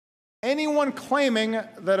Anyone claiming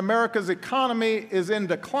that America's economy is in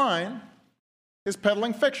decline is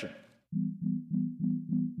peddling fiction.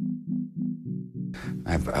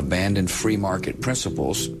 I've abandoned free market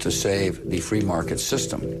principles to save the free market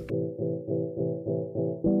system.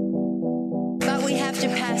 But we have to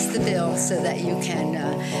pass the bill so that you can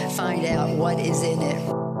find out what is in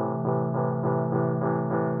it.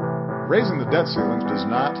 Raising the debt ceilings does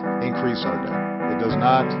not increase our debt. It does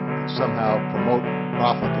not somehow promote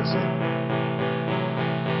profligacy.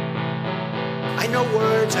 I know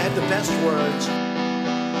words. I have the best words.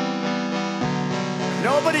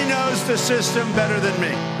 Nobody knows the system better than me,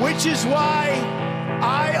 which is why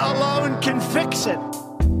I alone can fix it.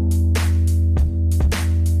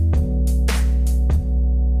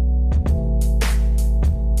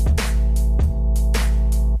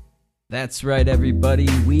 That's right, everybody.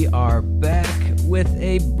 We are back with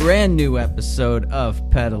a brand new episode of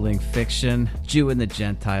Peddling Fiction, Jew and the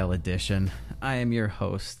Gentile edition. I am your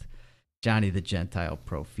host, Johnny the Gentile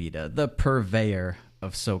Profita, the purveyor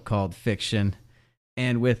of so-called fiction.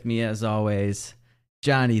 And with me, as always,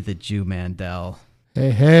 Johnny the Jew Mandel.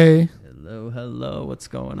 Hey. Hello. What's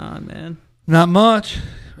going on, man? Not much.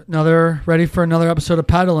 Ready for another episode of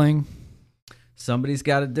Peddling. Somebody's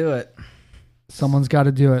got to do it. Someone's got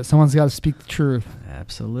to do it. Someone's got to speak the truth.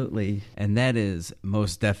 Absolutely. And that is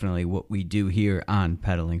most definitely what we do here on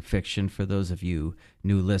Peddling Fiction. For those of you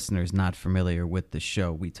new listeners not familiar with the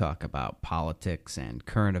show, we talk about politics and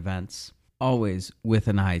current events, always with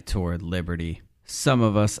an eye toward liberty. Some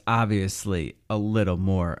of us, obviously, a little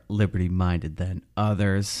more liberty-minded than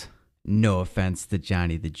others. No offense to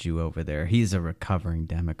Johnny the Jew over there. He's a recovering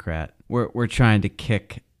Democrat. We're trying to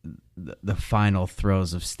kick the final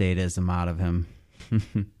throes of statism out of him.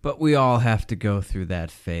 But we all have to go through that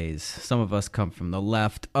phase. Some of us come from the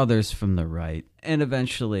left, others from the right. And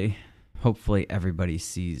eventually, hopefully, everybody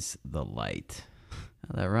sees the light.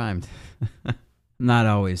 Oh, that rhymed. Not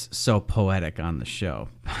always so poetic on the show.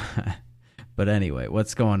 But anyway,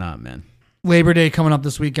 what's going on, man? Labor Day coming up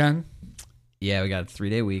this weekend. Yeah, we got a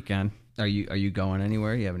 3-day weekend. Are you going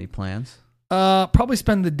anywhere? You have any plans? Probably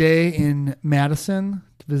spend the day in Madison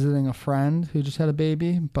visiting a friend who just had a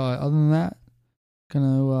baby. But other than that,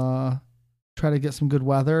 gonna try to get some good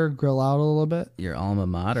weather, grill out a little bit. Your alma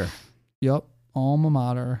mater. Yep, alma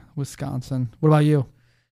mater, Wisconsin. What about you?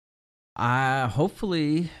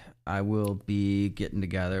 Hopefully I will be getting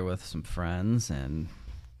together with some friends and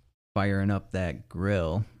firing up that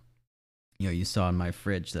grill. You know, you saw in my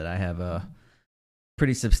fridge that I have a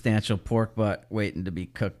pretty substantial pork butt waiting to be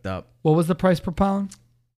cooked up. What was the price per pound?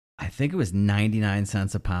 I think it was 99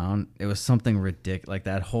 cents a pound. It was something ridiculous. Like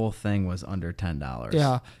that whole thing was under $10.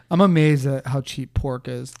 Yeah. I'm amazed at how cheap pork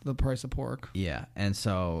is, the price of pork. Yeah. And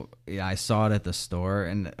so I saw it at the store.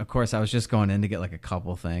 And of course, I was just going in to get like a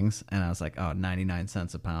couple things. And I was like, oh, 99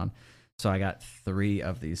 cents a pound. So I got 3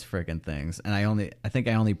 of these friggin' things. And I think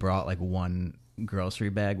I only brought like one grocery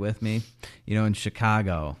bag with me. You know, in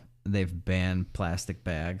Chicago, they've banned plastic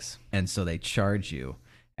bags. And so they charge you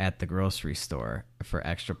at the grocery store for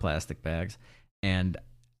extra plastic bags. And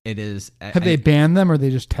it is... Have they banned them or they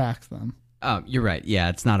just tax them? Oh, you're right. Yeah,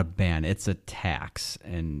 it's not a ban. It's a tax.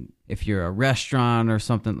 And if you're a restaurant or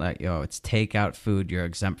something like, it's takeout food, you're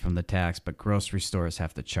exempt from the tax, but grocery stores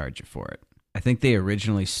have to charge you for it. I think they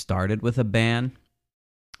originally started with a ban.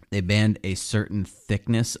 They banned a certain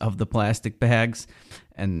thickness of the plastic bags,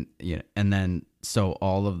 and then so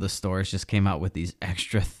all of the stores just came out with these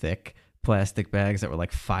extra thick plastic bags that were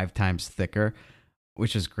like 5 times thicker,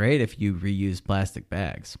 which is great if you reuse plastic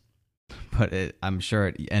bags. But I'm sure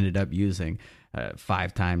it ended up using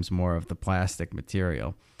 5 times more of the plastic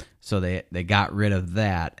material. So they got rid of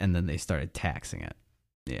that, and then they started taxing it.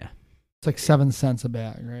 Yeah. It's like 7 cents a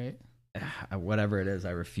bag, right? Whatever it is, I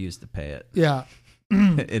refuse to pay it. Yeah.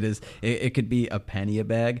 It is. It could be a penny a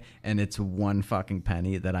bag, and it's 1 fucking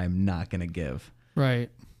penny that I'm not gonna give. Right.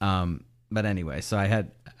 But anyway, so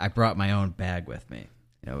I brought my own bag with me.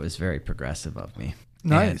 It was very progressive of me.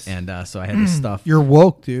 Nice. And so I had to stuff. You're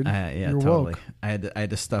woke, dude. Yeah, You're totally. Woke. I had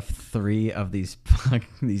to stuff 3 of these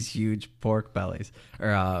these huge pork bellies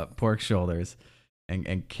or pork shoulders,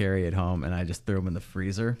 and carry it home. And I just threw them in the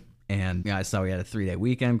freezer. And I saw we had a 3-day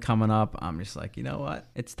weekend coming up. I'm just like, you know what?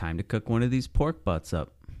 It's time to cook one of these pork butts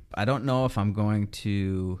up. I don't know if I'm going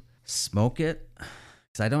to smoke it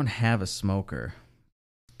because I don't have a smoker.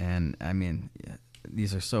 And I mean,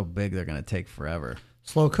 these are so big, they're going to take forever.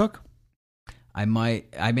 Slow cook? I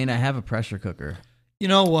have a pressure cooker. You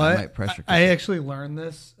know what? I actually learned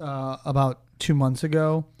this about 2 months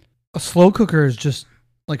ago. A slow cooker is just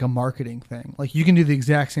like a marketing thing. Like you can do the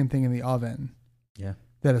exact same thing in the oven. Yeah.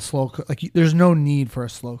 that a slow cook, like there's no need for a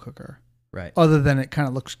slow cooker Right. other than it kind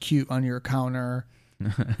of looks cute on your counter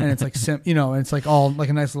and it's like, it's like all like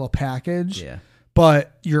a nice little package. Yeah.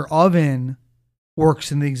 But your oven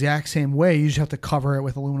works in the exact same way. You just have to cover it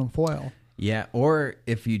with aluminum foil. Yeah, or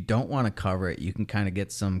if you don't want to cover it, you can kind of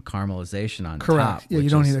get some caramelization on top. Correct. Yeah, you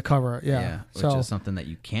don't need to cover it. Yeah, So which is something that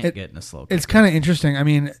you can't get in a slow cooker. it's kind of interesting. I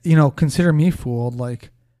mean, consider me fooled. Like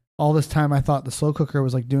all this time I thought the slow cooker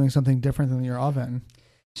was like doing something different than your oven.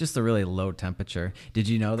 Just a really low temperature. Did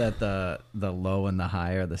you know that the low and the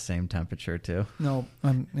high are the same temperature too? No,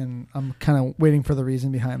 I'm kind of waiting for the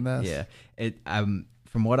reason behind this. Yeah.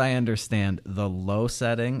 From what I understand, the low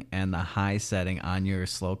setting and the high setting on your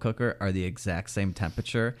slow cooker are the exact same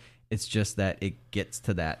temperature. It's just that it gets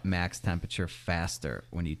to that max temperature faster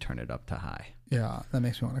when you turn it up to high. Yeah, that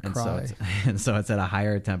makes me want to cry. So it's at a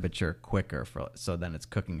higher temperature quicker, so then it's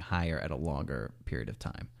cooking higher at a longer period of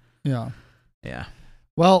time. Yeah. Yeah.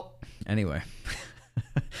 Well, anyway.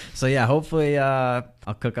 So yeah, hopefully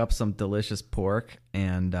I'll cook up some delicious pork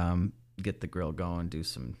and get the grill going, do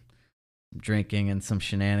some drinking and some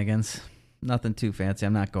shenanigans. Nothing too fancy.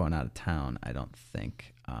 I'm not going out of town, I don't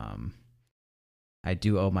think. I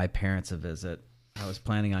do owe my parents a visit. I was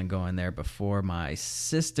planning on going there before my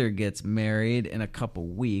sister gets married in a couple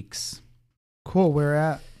weeks. cool. Where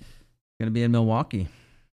at? Gonna be in Milwaukee.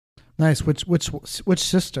 Nice. Which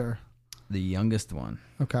sister? The youngest one,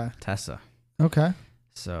 Okay. Tessa. Okay.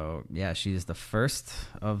 So yeah, she's the first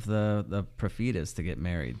of the Profitas to get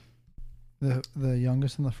married. The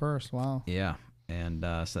youngest and the first. Wow. Yeah, and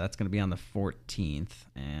so that's going to be on the 14th,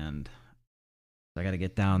 and I got to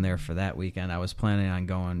get down there for that weekend. I was planning on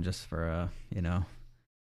going just for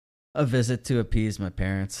a visit to appease my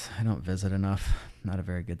parents. I don't visit enough. Not a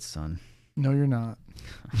very good son. No, you're not.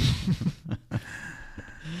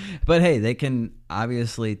 But hey, they can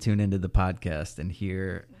obviously tune into the podcast and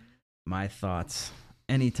hear my thoughts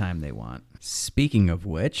anytime they want. Speaking of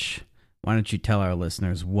which, why don't you tell our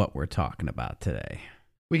listeners what we're talking about today?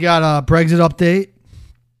 We got a Brexit update.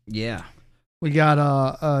 Yeah. We got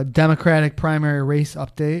a Democratic primary race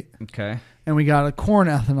update. Okay. And we got a corn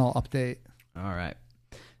ethanol update. All right.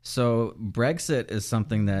 So Brexit is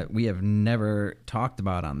something that we have never talked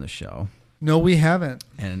about on the show. No, we haven't.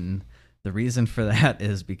 And the reason for that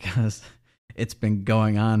is because it's been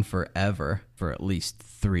going on forever, for at least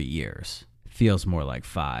 3 years. Feels more like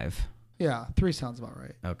 5. Yeah, 3 sounds about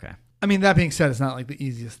right. Okay. I mean, that being said, it's not like the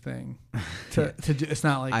easiest thing to do. It's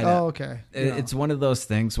not like, okay. It's one of those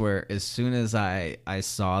things where as soon as I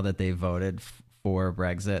saw that they voted for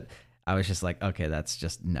Brexit, I was just like, okay, that's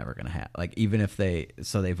just never going to happen. Like, even if they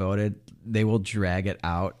voted, they will drag it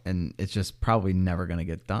out, and it's just probably never going to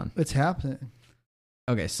get done. It's happening.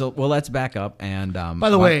 Okay, so, well, let's back up. And by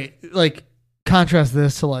the way, like, contrast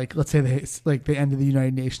this to, like, let's say they ended the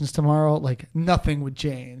United Nations tomorrow. Like, nothing would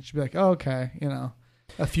change. You'd be like, oh, okay,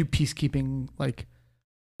 a few peacekeeping, like,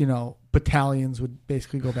 battalions would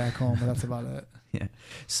basically go back home, but that's about it. Yeah.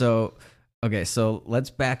 So, okay, so let's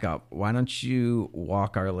back up. Why don't you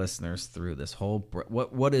walk our listeners through this whole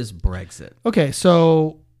what is Brexit? Okay,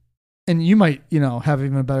 so, and you might have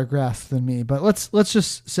even a better grasp than me, but let's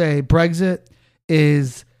just say Brexit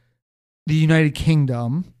is the United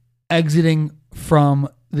Kingdom exiting from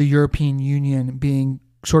the European Union, being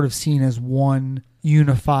sort of seen as one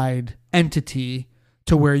unified entity,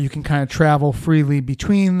 to where you can kind of travel freely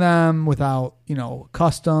between them without,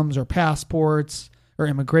 customs or passports or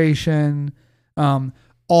immigration.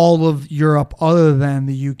 All of Europe, other than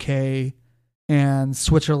the UK and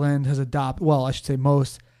Switzerland, has adopted, well, I should say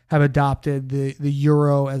most have adopted the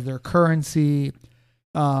euro as their currency.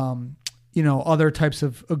 Other types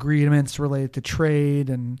of agreements related to trade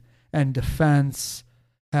and defense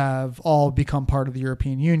have all become part of the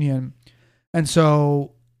European Union. And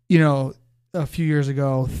so, a few years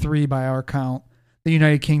ago, 3 by our count, the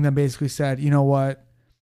United Kingdom basically said, you know what,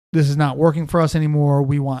 this is not working for us anymore.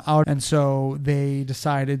 We want out. And so they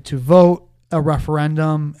decided to vote a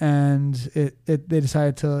referendum, and they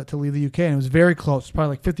decided to leave the UK. And it was very close. It's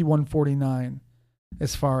probably like 51-49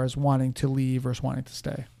 as far as wanting to leave versus wanting to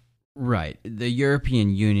stay. Right. The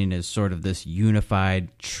European Union is sort of this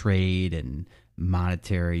unified trade and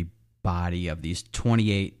monetary body of these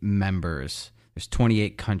 28 members. There's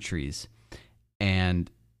 28 countries. And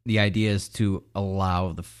the idea is to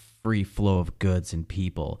allow the free flow of goods and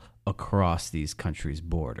people across these countries'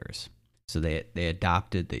 borders. So they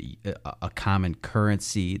adopted a common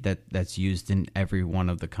currency that's used in every one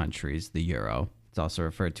of the countries, the euro. It's also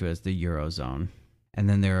referred to as the Eurozone. And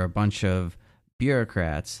then there are a bunch of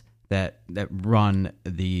bureaucrats that run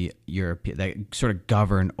the European, that sort of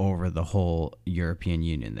govern over the whole European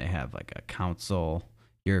Union. They have like a council,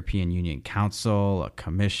 European Union Council, a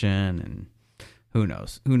commission, and who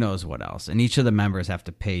knows what else. And each of the members have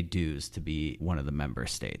to pay dues to be one of the member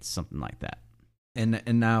states, something like that. And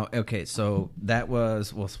now, okay, so that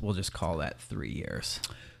was, we'll just call that 3 years.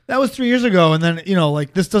 That was 3 years ago. And then,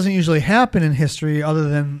 like this doesn't usually happen in history other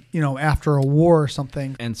than, after a war or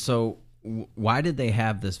something. And so why did they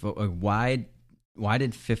have this vote? Why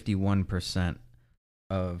did 51%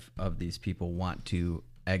 of these people want to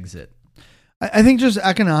exit? I think just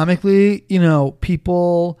economically,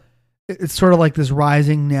 people, it's sort of like this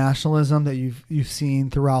rising nationalism that you've seen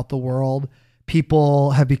throughout the world.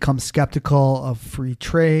 People have become skeptical of free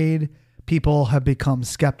trade. People have become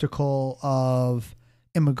skeptical of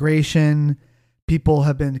immigration. People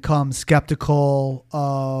have become skeptical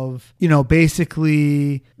of,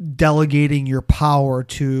 basically delegating your power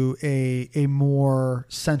to a more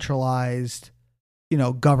centralized,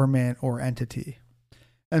 government or entity.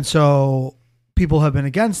 And so people have been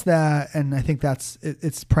against that. And I think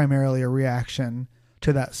it's primarily a reaction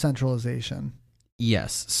to that centralization.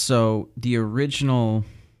 Yes. So the original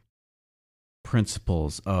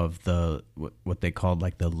principles of the what they called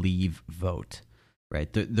like the leave vote,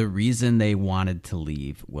 right? The reason they wanted to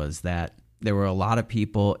leave was that there were a lot of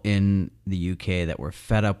people in the UK that were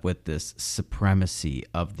fed up with this supremacy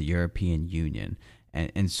of the European Union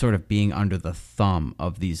and sort of being under the thumb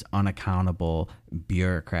of these unaccountable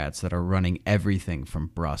bureaucrats that are running everything from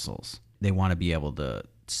Brussels. They want to be able to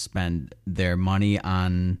spend their money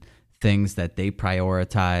on things that they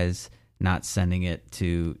prioritize, not sending it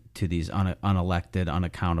to these unelected,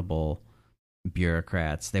 unaccountable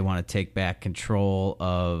bureaucrats. They want to take back control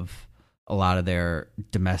of a lot of their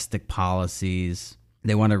domestic policies.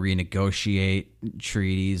 They want to renegotiate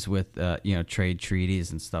treaties with, trade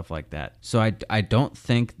treaties and stuff like that. So I don't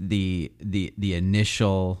think the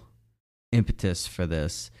initial impetus for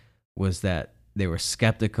this was that they were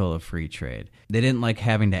skeptical of free trade. They didn't like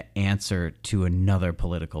having to answer to another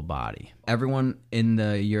political body. Everyone in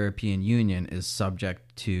the European Union is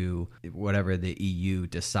subject to whatever the EU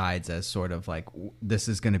decides as sort of like, this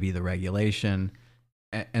is going to be the regulation,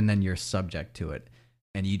 and then you're subject to it.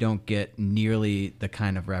 And you don't get nearly the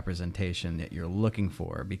kind of representation that you're looking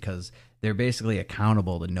for because they're basically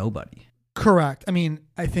accountable to nobody. Correct. I mean,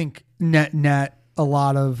 I think net, a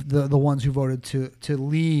lot of the ones who voted to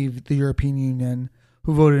leave the European Union,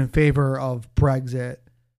 who voted in favor of Brexit,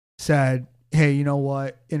 said, hey, you know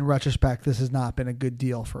what? In retrospect, this has not been a good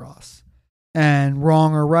deal for us. And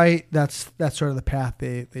wrong or right, that's sort of the path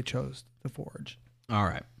they chose to forge. All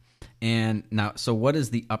right. And now, so what's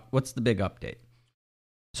the big update?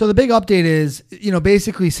 So the big update is,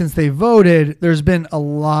 basically since they voted, there's been a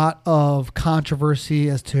lot of controversy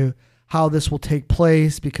as to how this will take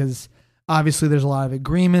place because obviously there's a lot of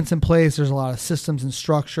agreements in place. There's a lot of systems and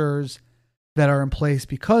structures that are in place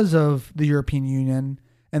because of the European Union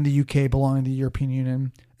and the UK belonging to the European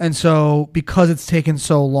Union. And so because it's taken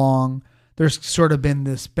so long, there's sort of been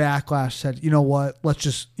this backlash said, you know what, let's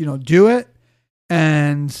just, do it.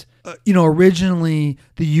 And, originally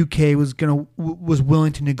the UK was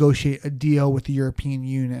willing to negotiate a deal with the European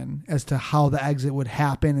Union as to how the exit would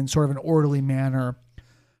happen in sort of an orderly manner.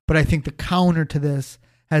 But I think the counter to this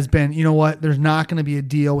has been, you know what, there's not going to be a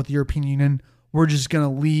deal with the European Union. We're just going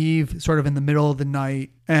to leave sort of in the middle of the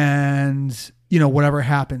night and, whatever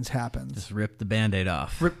happens. Just rip the Band-Aid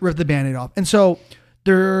off. Rip the Band-Aid off. And so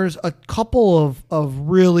there's a couple of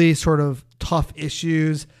really sort of tough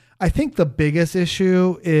issues. I think the biggest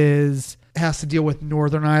issue has to deal with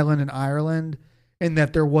Northern Ireland and Ireland, in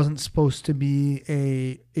that there wasn't supposed to be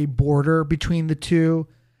a border between the two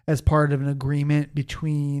as part of an agreement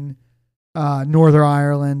between Northern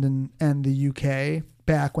Ireland and the UK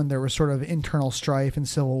back when there was sort of internal strife and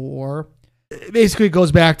civil war. It basically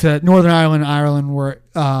goes back to Northern Ireland and Ireland were,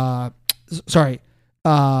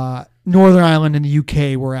 Northern Ireland and the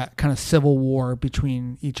UK were at kind of civil war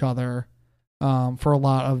between each other for a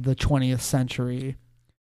lot of the 20th century.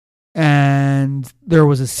 And there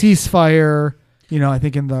was a ceasefire, I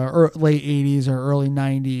think in the late 80s or early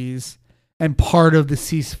 90s. And part of the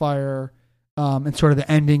ceasefire and sort of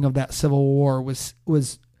the ending of that civil war was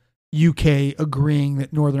UK agreeing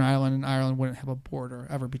that Northern Ireland and Ireland wouldn't have a border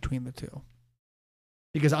ever between the two.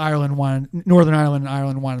 Because Northern Ireland and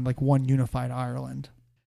Ireland wanted like one unified Ireland.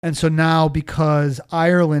 And so now, because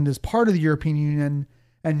Ireland is part of the European Union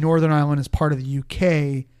and Northern Ireland is part of the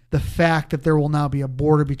UK, the fact that there will now be a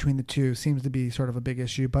border between the two seems to be sort of a big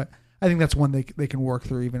issue. But I think that's one they can work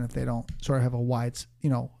through, even if they don't sort of have a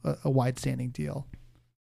wide-standing deal.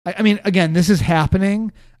 I mean, again, this is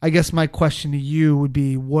happening. I guess my question to you would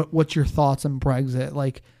be, what's your thoughts on Brexit?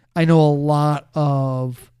 Like, I know a lot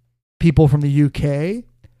of people from the UK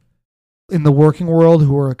in the working world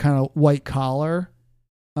who are kind of white collar,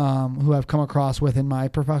 who I've come across with in my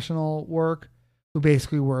professional work, who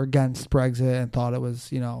basically were against Brexit and thought it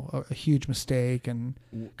was, a huge mistake and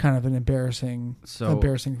kind of an embarrassing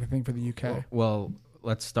thing for the UK. Well,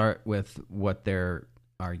 let's start with what their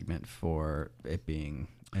argument for it being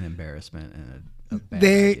an embarrassment and a bad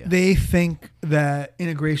idea. They think that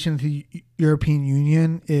integration into the European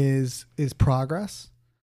Union is progress,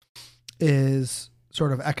 is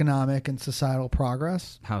sort of economic and societal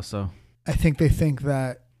progress. How so? I think they think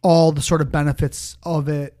that all the sort of benefits of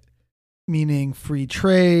it, meaning free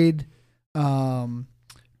trade, being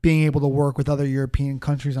able to work with other European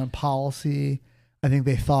countries on policy, I think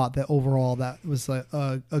they thought that overall that was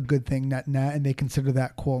a good thing net, and they consider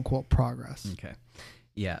that quote unquote progress. Okay.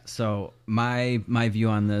 Yeah. So my view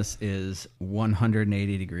on this is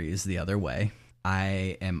 180 degrees the other way.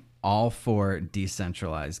 I am all for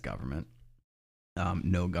decentralized government.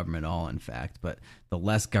 No government at all, in fact, but the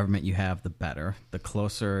less government you have, the better. The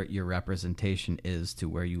closer your representation is to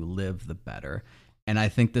where you live, the better. And I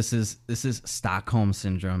think this is Stockholm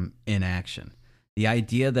Syndrome in action. The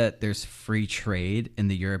idea that there's free trade in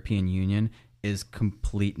the European Union is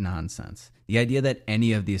complete nonsense. The idea that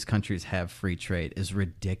any of these countries have free trade is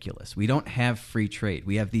ridiculous. We don't have free trade.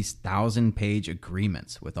 We have these 1,000-page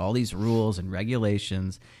agreements with all these rules and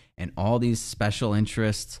regulations and all these special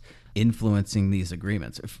interests influencing these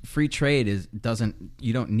agreements. Free trade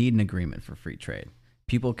you don't need an agreement for free trade.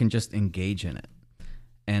 People can just engage in it.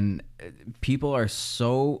 And people are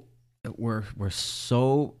we're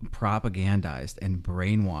so propagandized and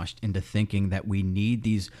brainwashed into thinking that we need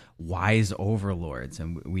these wise overlords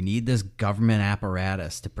and we need this government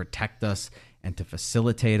apparatus to protect us and to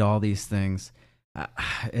facilitate all these things.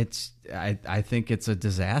 I think it's a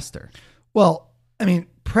disaster. Well, I mean,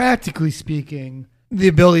 practically speaking, the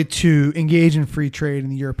ability to engage in free trade in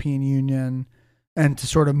the European Union and to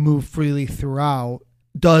sort of move freely throughout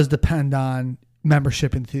does depend on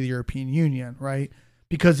membership into the European Union, right?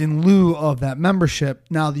 Because in lieu of that membership,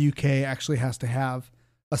 now the UK actually has to have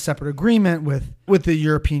a separate agreement with the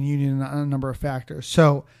European Union on a number of factors.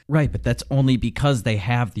 So right, but that's only because they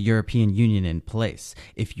have the European Union in place.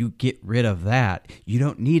 If you get rid of that, you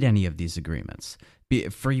don't need any of these agreements.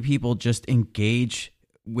 Free people just engage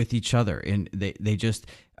with each other and they just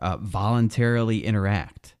voluntarily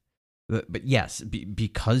interact. But yes,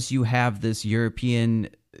 because you have this European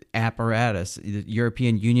apparatus, the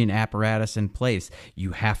European Union apparatus in place,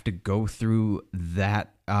 you have to go through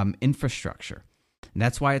that infrastructure. And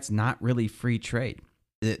that's why it's not really free trade.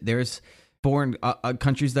 There's foreign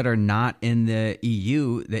countries that are not in the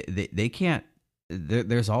EU, they can't,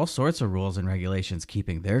 there's all sorts of rules and regulations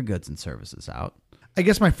keeping their goods and services out. I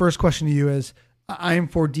guess my first question to you is, I am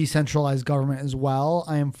for decentralized government as well.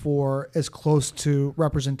 I am for as close to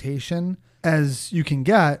representation as you can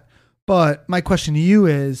get. But my question to you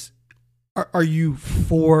is, are you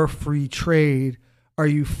for free trade? Are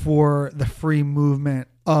you for the free movement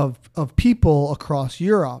of people across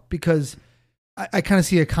Europe? Because I kind of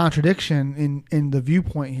see a contradiction in the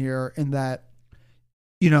viewpoint here in that,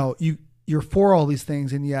 you're for all these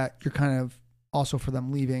things and yet you're kind of also for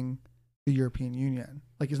them leaving the European Union.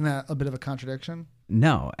 Like, isn't that a bit of a contradiction?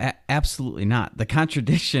 No, absolutely not. The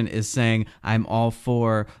contradiction is saying I'm all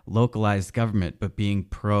for localized government, but being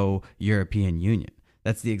pro-European Union.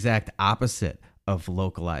 That's the exact opposite of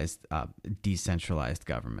localized, decentralized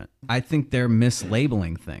government. I think they're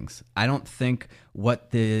mislabeling things. I don't think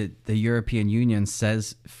what the European Union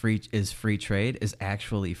says is free trade is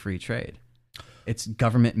actually free trade. It's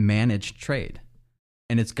government-managed trade.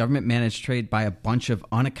 And it's government-managed trade by a bunch of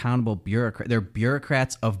unaccountable bureaucrats. They're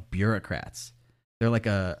bureaucrats of bureaucrats. They're like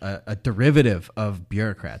a derivative of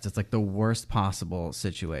bureaucrats. It's like the worst possible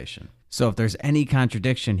situation. So if there's any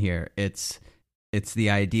contradiction here, it's the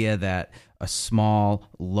idea that a small,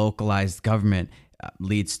 localized government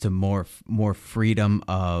leads to more freedom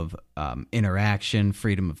of interaction,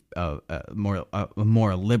 freedom of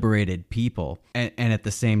more liberated people, and at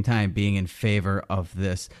the same time being in favor of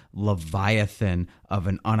this leviathan of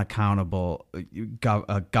an unaccountable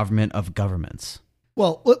government of governments.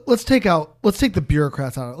 Well, let's take the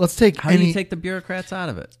bureaucrats out of it. How do you take the bureaucrats out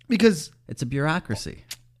of it? Because it's a bureaucracy.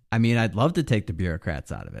 I mean, I'd love to take the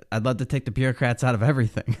bureaucrats out of it. I'd love to take the bureaucrats out of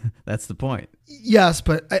everything. That's the point. Yes,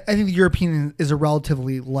 but I think the European is a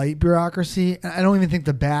relatively light bureaucracy. And I don't even think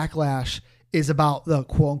the backlash is about the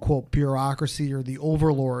quote-unquote bureaucracy or the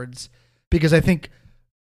overlords. Because I think,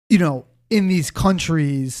 in these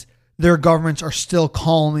countries, their governments are still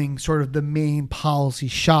calling sort of the main policy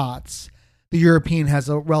shots. The European has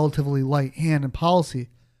a relatively light hand in policy.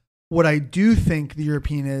 What I do think the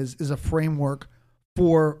European is a framework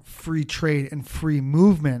for free trade and free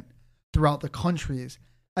movement throughout the countries.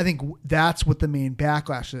 I think that's what the main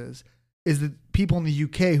backlash is that people in the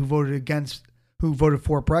UK who voted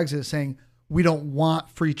for Brexit saying we don't want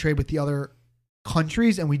free trade with the other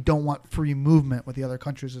countries and we don't want free movement with the other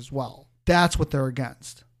countries as well. That's what they're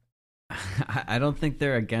against. I don't think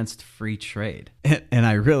they're against free trade. And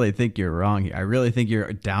I really think you're wrong here. I really think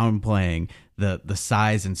you're downplaying the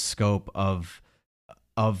size and scope of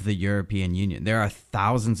the European Union. There are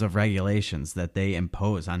thousands of regulations that they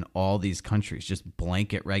impose on all these countries, just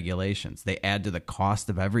blanket regulations. They add to the cost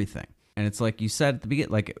of everything. And it's like you said at the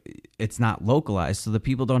beginning, like it's not localized, so the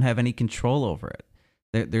people don't have any control over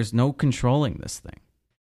it. There's no controlling this thing.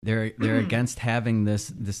 They're against having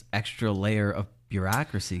this extra layer of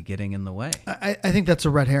bureaucracy getting in the way. I think that's a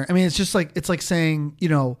red herring. I mean, it's like saying,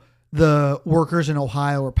 the workers in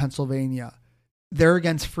Ohio or Pennsylvania, they're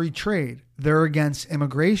against free trade. They're against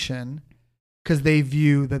immigration because they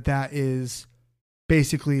view that is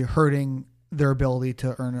basically hurting their ability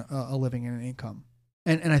to earn a living and an income.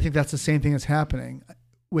 And I think that's the same thing that's happening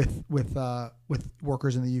with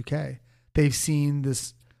workers in the UK. They've seen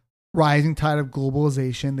this rising tide of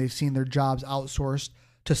globalization. They've seen their jobs outsourced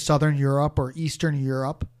to Southern Europe or Eastern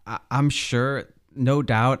Europe. I'm sure, no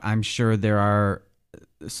doubt, I'm sure there are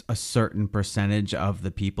a certain percentage of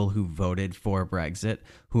the people who voted for Brexit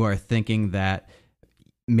who are thinking that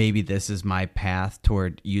maybe this is my path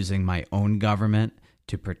toward using my own government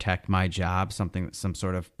to protect my job, some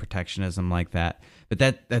sort of protectionism like that. But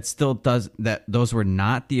that still does that. Those were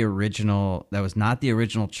not the original. That was not the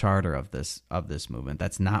original charter of this movement.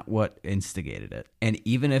 That's not what instigated it. And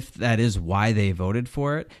even if that is why they voted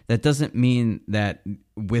for it, that doesn't mean that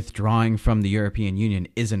withdrawing from the European Union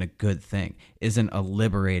isn't a good thing, isn't a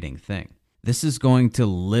liberating thing. This is going to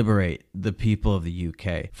liberate the people of the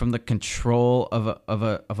UK from the control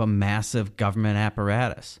of a massive government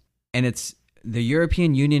apparatus. And it's the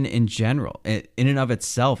European Union in general, in and of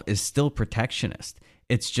itself, is still protectionist.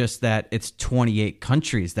 It's just that it's 28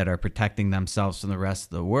 countries that are protecting themselves from the rest of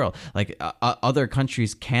the world. Like other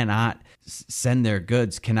countries cannot send their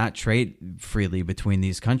goods, cannot trade freely between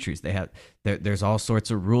these countries. There's all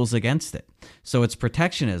sorts of rules against it. So it's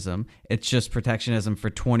protectionism. It's just protectionism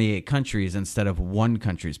for 28 countries instead of one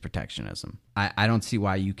country's protectionism. I don't see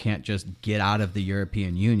why you can't just get out of the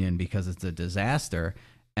European Union because it's a disaster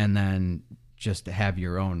and then just have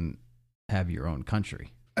your own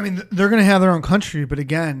country. I mean, they're going to have their own country, but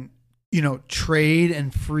again, trade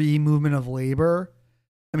and free movement of labor.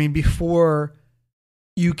 I mean, before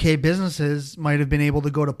UK businesses might have been able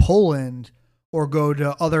to go to Poland or go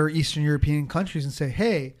to other Eastern European countries and say,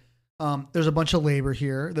 "Hey, there's a bunch of labor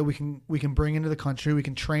here that we can bring into the country. We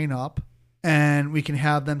can train up, and we can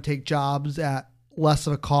have them take jobs at less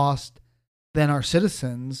of a cost than our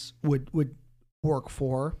citizens would work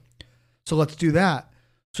for. So let's do that."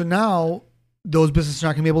 So now those businesses are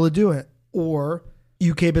not going to be able to do it. Or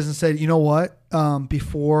UK business said, you know what?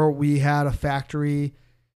 Before we had a factory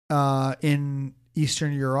in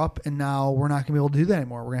Eastern Europe, and now we're not going to be able to do that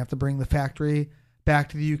anymore. We're going to have to bring the factory back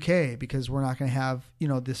to the UK because we're not going to have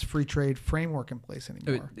this free trade framework in place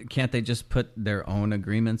anymore. Can't they just put their own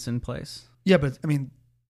agreements in place? Yeah, but I mean,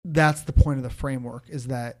 that's the point of the framework, is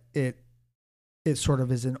that it sort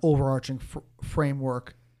of is an overarching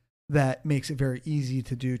framework that makes it very easy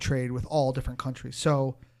to do trade with all different countries.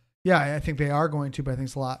 So, yeah, I think they are going to, but I think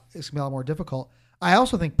it's going to be a lot more difficult. I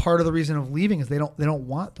also think part of the reason of leaving is they don't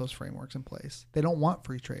want those frameworks in place. They don't want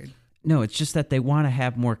free trade. No, it's just that they want to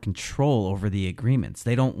have more control over the agreements.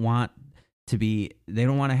 They don't want to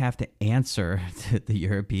have to answer to the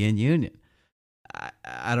European Union.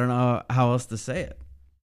 I don't know how else to say it.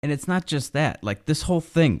 And it's not just that. Like, this whole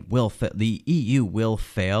thing will fail. The EU will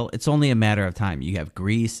fail. It's only a matter of time. You have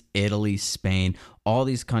Greece, Italy, Spain. All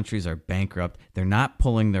these countries are bankrupt. They're not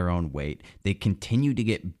pulling their own weight. They continue to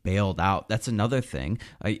get bailed out. That's another thing.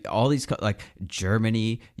 All these, like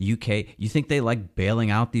Germany, UK. You think they like bailing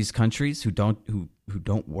out these countries who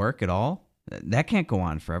don't work at all? That can't go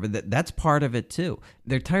on forever. That's part of it too.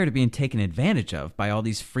 They're tired of being taken advantage of by all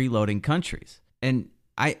these freeloading countries. And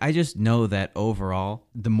I just know that overall,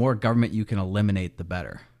 the more government you can eliminate, the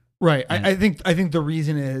better. Right. I think the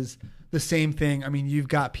reason is the same thing. I mean, you've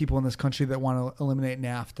got people in this country that want to eliminate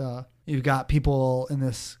NAFTA. You've got people in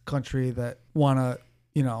this country that want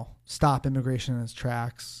to, stop immigration in its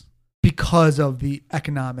tracks because of the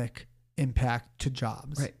economic impact to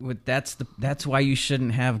jobs. Right. That's why you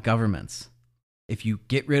shouldn't have governments. If you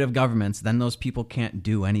get rid of governments, then those people can't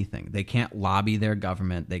do anything. They can't lobby their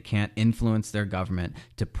government. They can't influence their government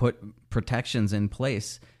to put protections in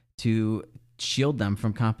place to shield them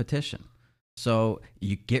from competition. So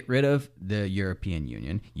you get rid of the European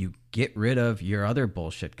Union, you get rid of your other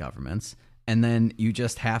bullshit governments, and then you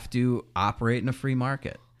just have to operate in a free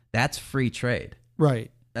market. That's free trade.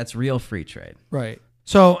 Right. That's real free trade. Right.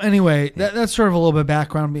 So anyway, that's sort of a little bit of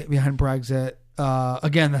background behind Brexit.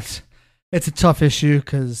 Again, it's a tough issue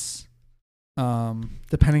because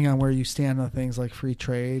depending on where you stand on things like free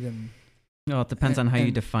trade and Well, it depends on how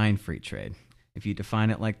you define free trade. If you define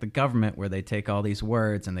it like the government, where they take all these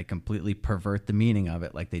words and they completely pervert the meaning of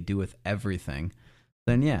it like they do with everything,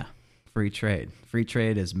 then yeah, free trade. Free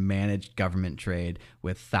trade is managed government trade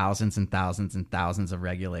with thousands and thousands and thousands of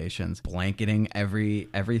regulations blanketing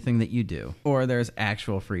everything that you do. Or there's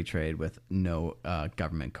actual free trade with no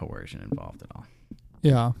government coercion involved at all.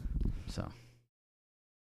 yeah.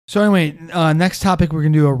 So anyway, next topic, we're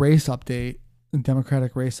going to do a race update, a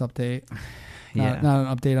Democratic race update. yeah. Not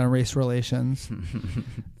an update on race relations.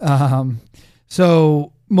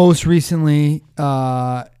 So most recently,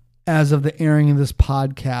 as of the airing of this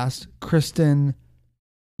podcast, Kristen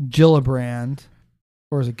Gillibrand,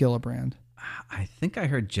 or is it Gillibrand? I think I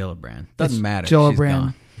heard Gillibrand. Doesn't matter. She's Gillibrand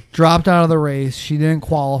gone. dropped out of the race. She didn't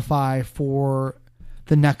qualify for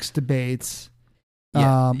the next debates. Yeah, You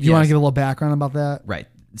want to yes. give a little background about that? Right.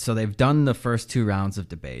 So they've done the first 2 rounds of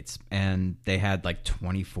debates, and they had like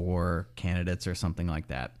 24 candidates or something like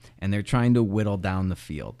that. And they're trying to whittle down the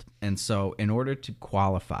field. And so in order to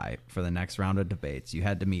qualify for the next round of debates, you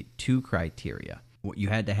had to meet 2 criteria. You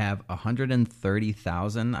had to have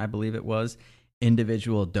 130,000, I believe it was,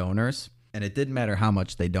 individual donors. And it didn't matter how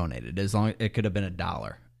much they donated, as long as it could have been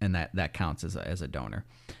 $1, and that counts as a donor.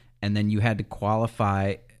 And then you had to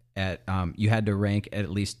qualify at you had to rank at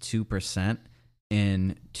least 2%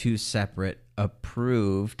 in 2 separate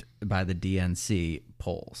approved by the DNC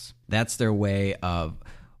polls. That's their way of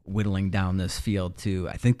whittling down this field to,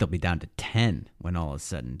 I think they'll be down to 10 when all is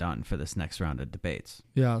said and done for this next round of debates.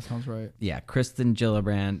 Yeah, sounds right. Yeah, Kristen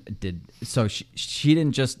Gillibrand did. So she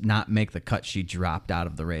didn't just not make the cut, she dropped out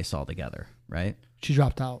of the race altogether, right? She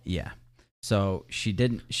dropped out. Yeah. So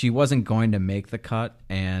she wasn't going to make the cut,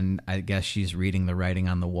 and I guess she's reading the writing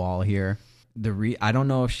on the wall here. I don't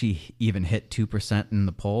know if she even hit 2% in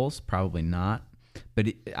the polls, probably not. But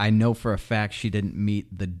I know for a fact she didn't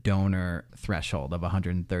meet the donor threshold of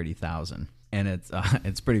 130,000. And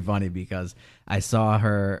it's pretty funny because I saw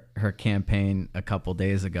her campaign a couple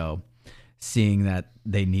days ago, seeing that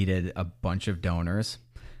they needed a bunch of donors.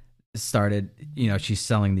 Started, she's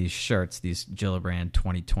selling these shirts, these Gillibrand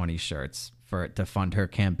 2020 shirts to fund her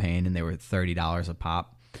campaign, and they were $30 a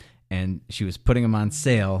pop. And she was putting them on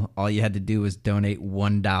sale. All you had to do was donate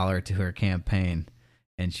 $1 to her campaign,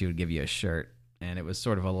 and she would give you a shirt. And it was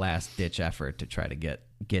sort of a last-ditch effort to try to get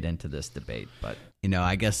into this debate. But,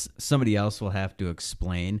 I guess somebody else will have to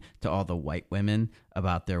explain to all the white women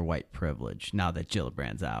about their white privilege now that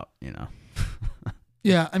Gillibrand's out,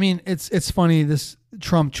 Yeah, I mean, it's funny, this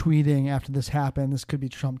Trump tweeting after this happened. This could be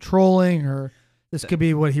Trump trolling, or this could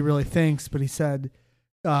be what he really thinks. But he said,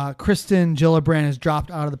 Kristen Gillibrand has dropped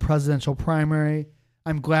out of the presidential primary.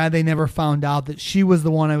 I'm glad they never found out that she was the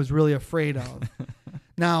one I was really afraid of.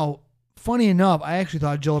 Now, funny enough, I actually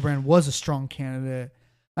thought Gillibrand was a strong candidate.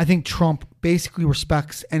 I think Trump basically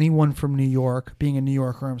respects anyone from New York, being a New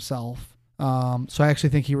Yorker himself. So I actually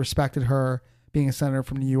think he respected her being a senator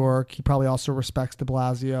from New York. He probably also respects de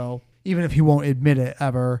Blasio, even if he won't admit it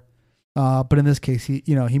ever. But in this case, he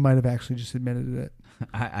might have actually just admitted it.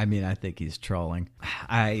 I mean, I think he's trolling.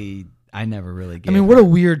 I never really gave what a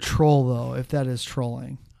weird troll, though, if that is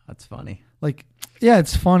trolling. That's funny. Like, yeah,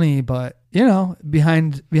 it's funny, but,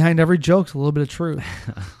 behind every joke's a little bit of truth.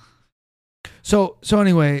 So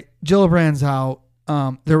anyway, Gillibrand's out.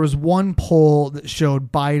 There was one poll that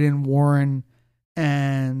showed Biden, Warren,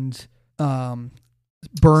 and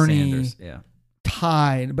Bernie Sanders, yeah.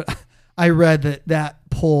 tied, but I read that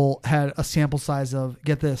poll had a sample size of,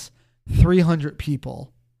 get this, 300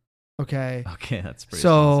 people. Okay. Okay, that's pretty.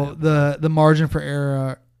 So the margin for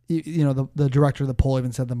error, the director of the poll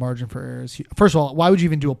even said the margin for error is, first of all, why would you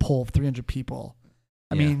even do a poll of 300 people?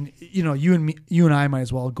 I mean, you and I might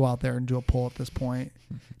as well go out there and do a poll at this point.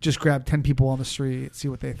 Just grab 10 people on the street, see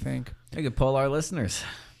what they think. I could poll our listeners.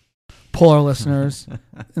 Poll our listeners.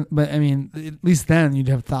 But I mean, at least then you'd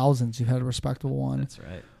have thousands. You'd have a respectable one. That's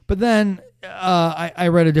right. But then I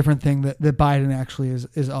read a different thing that Biden actually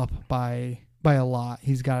is up by a lot.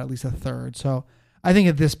 He's got at least a third. So I think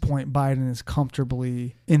at this point, Biden is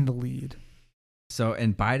comfortably in the lead. So,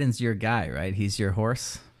 and Biden's your guy, right? He's your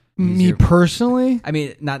horse? Personally? I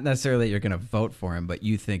mean, not necessarily that you're going to vote for him, but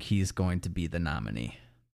you think he's going to be the nominee.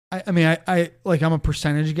 I mean, I'm a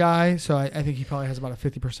percentage guy, so I think he probably has about a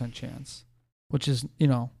 50% chance. which is,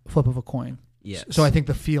 flip of a coin. Yes. So I think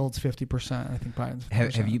the field's 50%. I think Biden's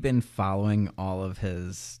 50%. Have you been following all of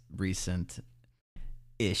his recent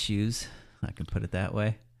issues? I can put it that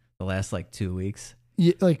way. The last 2 weeks.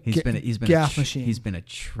 Yeah, He's been gaff machine. He's been a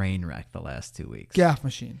train wreck the last 2 weeks. Gaff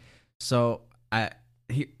machine. So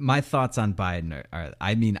my thoughts on Biden are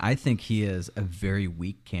I think he is a very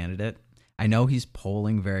weak candidate. I know he's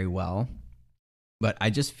polling very well, but I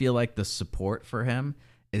just feel like the support for him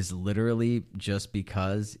is literally just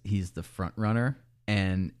because he's the front runner,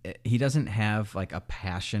 and he doesn't have a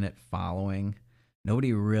passionate following.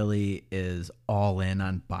 Nobody really is all in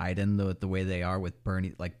on Biden the way they are with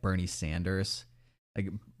Bernie Sanders.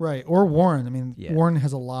 Right. Or Warren. Yeah. Warren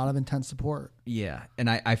has a lot of intense support. Yeah. And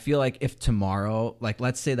I feel like if tomorrow,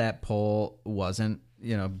 let's say that poll wasn't,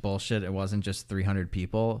 bullshit, it wasn't just 300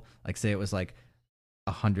 people, say it was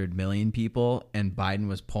 100 million people and Biden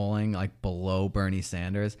was polling below Bernie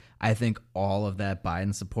Sanders, I think all of that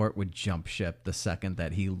Biden support would jump ship the second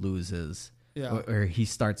that he loses or he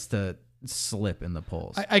starts to slip in the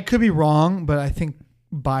polls. I could be wrong, but I think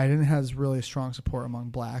Biden has really strong support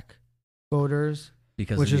among black voters.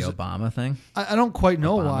 Because of the Obama thing? I don't quite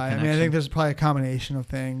know Obama why. connection? I think there's probably a combination of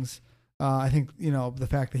things. I think, the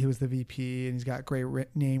fact that he was the VP and he's got great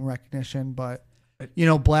name recognition, but,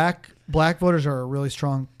 black voters are a really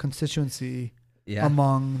strong constituency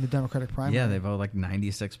among the Democratic primary. Yeah, they vote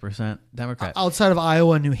 96% Democrat. Outside of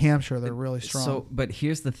Iowa and New Hampshire, they're really strong. So, but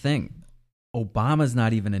here's the thing. Obama's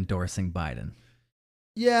not even endorsing Biden.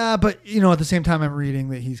 Yeah, but at the same time, I'm reading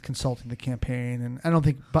that he's consulting the campaign, and I don't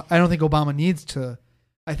think Obama needs to.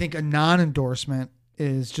 I think a non-endorsement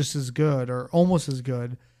is just as good or almost as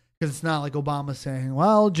good, because it's not like Obama saying,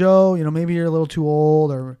 "Well, Joe, maybe you're a little too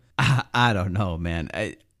old," or I don't know, man.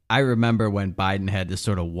 I remember when Biden had to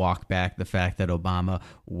sort of walk back the fact that Obama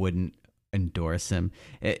wouldn't endorse him.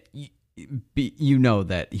 That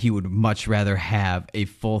he would much rather have a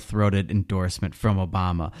full-throated endorsement from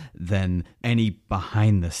Obama than any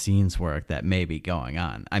behind-the-scenes work that may be going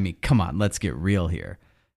on. Come on, let's get real here.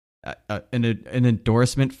 An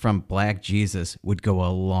endorsement from Black Jesus would go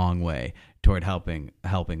a long way toward helping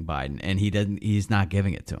Biden, and he's not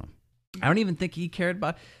giving it to him. I don't even think he cared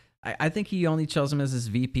about. I think he only chose him as his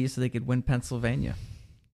VP so they could win Pennsylvania.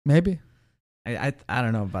 maybe. I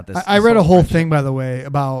don't know about this. I read a whole thing, by the way,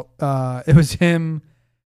 about it was him,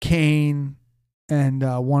 Kane, and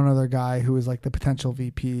one other guy who was the potential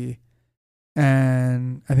VP.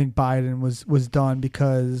 And I think Biden was done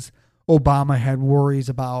because Obama had worries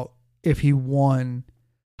about if he won,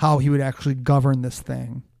 how he would actually govern this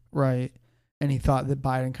thing, right? And he thought that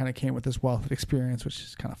Biden kind of came with this wealth of experience, which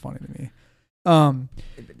is kind of funny to me.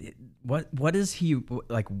 What is he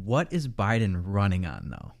like? What is Biden running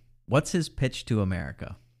on though? What's his pitch to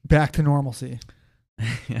America? Back to normalcy.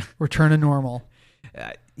 Return to normal.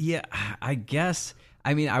 Yeah, I guess.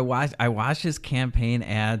 I mean, I watch his campaign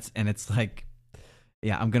ads, and it's like,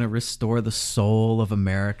 yeah, I'm gonna restore the soul of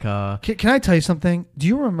America. Can I tell you something? Do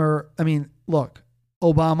you remember? I mean, look,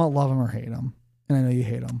 Obama, love him or hate him, and I know you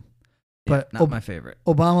hate him, but yeah, not my favorite.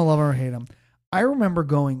 Obama, love him or hate him. I remember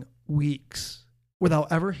going weeks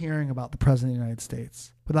without ever hearing about the president of the United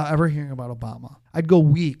States, without ever hearing about Obama. I'd go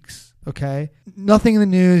weeks, okay? Nothing in the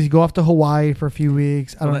news. You go off to Hawaii for a few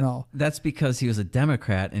weeks. I don't know. That's because he was a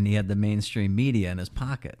Democrat and he had the mainstream media in his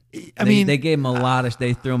pocket. I mean, they gave him a lot of,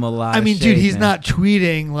 they threw him a lot of shade, dude, he's man. not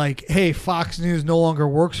tweeting like, hey, Fox News no longer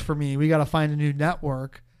works for me. We got to find a new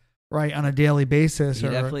network, right, on a daily basis. He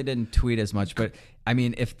definitely didn't tweet as much, but I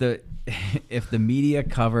mean, if the media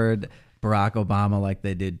covered Barack Obama like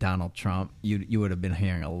they did Donald Trump, you would have been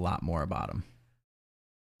hearing a lot more about him.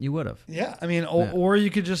 You would have. Yeah, I mean, or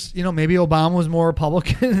you could just, maybe Obama was more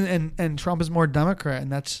Republican and Trump is more Democrat,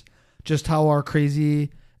 and that's just how our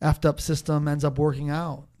crazy effed up system ends up working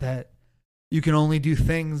out. That you can only do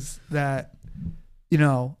things that,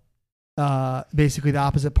 basically the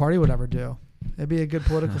opposite party would ever do. It'd be a good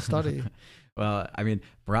political study. Well, I mean,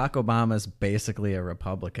 Barack Obama's basically a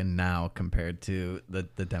Republican now compared to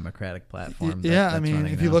the Democratic platform. Yeah, I mean,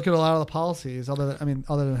 if you look at a lot of the policies, other than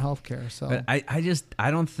healthcare. So, but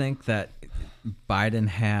I don't think that Biden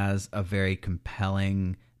has a very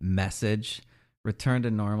compelling message. Return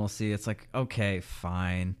to normalcy. It's like, okay,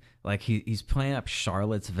 fine. Like he's playing up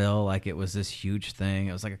Charlottesville like it was this huge thing.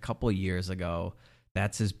 It was like a couple of years ago.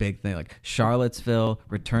 That's his big thing. Like Charlottesville,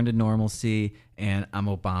 return to normalcy, and I'm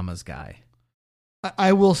Obama's guy.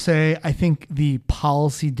 I will say, I think the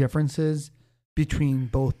policy differences between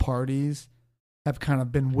both parties have kind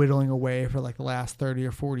of been whittling away for like the last 30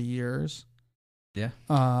 or 40 years. Yeah.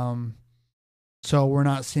 So we're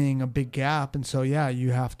not seeing a big gap. And so, yeah,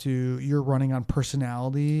 you're running on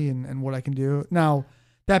personality and what I can do. Now,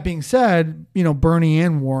 that being said, Bernie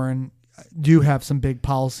and Warren do have some big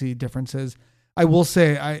policy differences. I will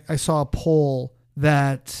say I saw a poll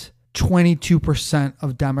that 22%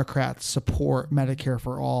 of Democrats support Medicare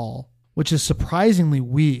for all, which is surprisingly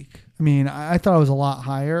weak. I mean, I thought it was a lot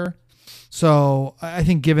higher. So I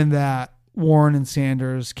think given that, Warren and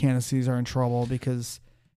Sanders' candidacies are in trouble because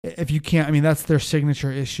if you can't, I mean, that's their signature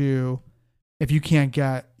issue. If you can't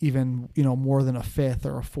get even, more than a fifth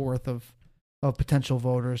or a fourth of potential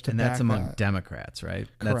voters to and back that's among that. Democrats, right?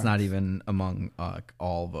 Correct. That's not even among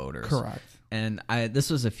all voters. Correct. And this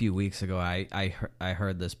was a few weeks ago. I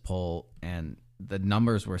heard this poll, and the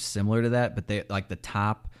numbers were similar to that, but they like the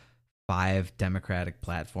top 5 Democratic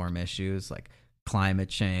platform issues, like climate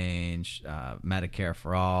change, Medicare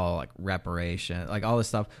for all, like reparation, like all this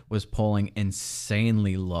stuff was polling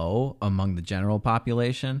insanely low among the general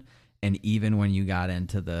population. And even when you got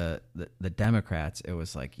into the Democrats, it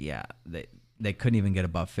was like, yeah, they couldn't even get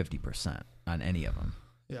above 50% on any of them.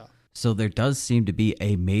 Yeah. So there does seem to be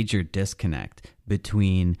a major disconnect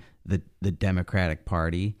between the Democratic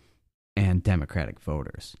Party and Democratic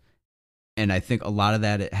voters. And I think a lot of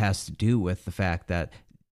that it has to do with the fact that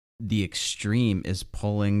the extreme is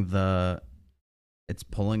pulling the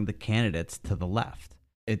candidates to the left.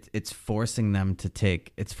 It's forcing them to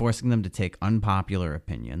take unpopular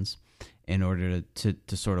opinions in order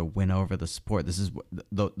to sort of win over the support. This is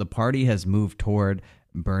the party has moved toward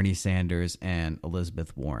Bernie Sanders and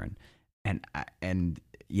Elizabeth Warren, and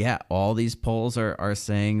yeah, all these polls are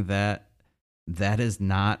saying that is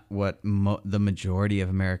not what the majority of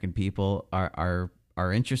American people are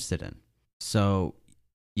interested in. So,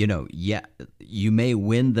 yeah, you may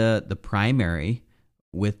win the primary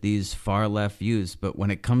with these far left views, but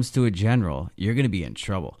when it comes to a general, you're going to be in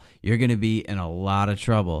trouble. You're going to be in a lot of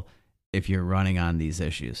trouble if you're running on these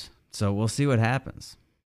issues. So we'll see what happens.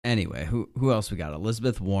 Anyway, who else we got?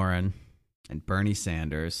 Elizabeth Warren and Bernie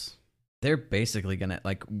Sanders. They're basically going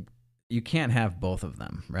to, you can't have both of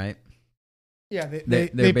them, right? Yeah, They're they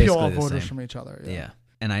peel basically off the voters same. from each other. Yeah.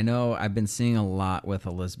 And I know I've been seeing a lot with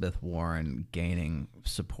Elizabeth Warren gaining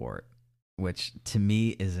support, which to me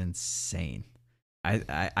is insane.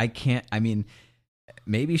 I can't, I mean,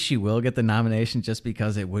 maybe she will get the nomination just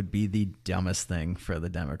because it would be the dumbest thing for the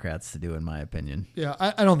Democrats to do, in my opinion. Yeah,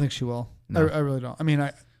 I don't think she will. No. I really don't. I mean,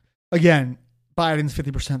 again, Biden's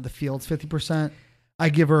 50%, the field's 50%. I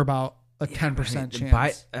give her about a 10%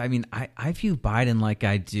 chance. I view Biden like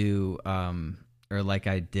I do, or like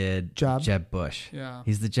I did Jeb Bush. Yeah.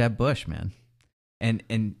 He's the Jeb Bush, man. And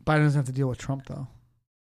Biden doesn't have to deal with Trump, though.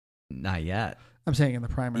 Not yet. I'm saying in the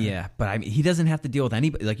primary. Yeah, but I mean, he doesn't have to deal with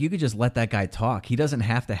anybody. Like, you could just let that guy talk. He doesn't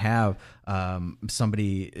have to have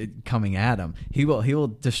somebody coming at him. He will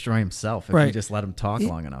destroy himself if you just let him talk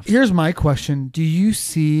long enough. Here's my question. Do you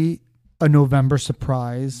see a November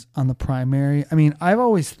surprise on the primary? I mean, I've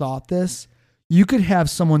always thought this. You could have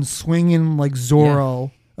someone swinging like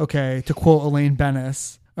Zorro, okay, to quote Elaine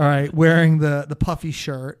Bennis, all right, wearing the puffy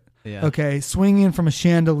shirt, okay, swinging from a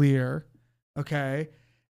chandelier, okay,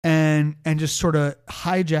 and just sort of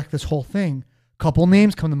hijack this whole thing. Couple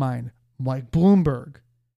names come to mind. Mike Bloomberg.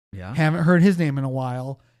 Yeah. Haven't heard his name in a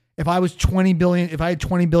while. If I had $20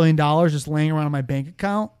 billion just laying around in my bank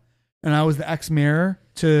account and I was the ex-mayor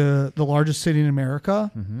to the largest city in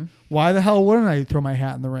America, why the hell wouldn't I throw my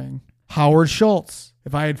hat in the ring? Howard Schultz.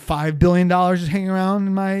 If I had $5 billion just hanging around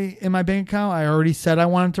in my bank account, I already said I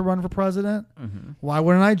wanted to run for president. Why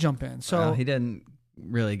wouldn't I jump in? So he didn't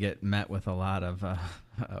really get met with a lot of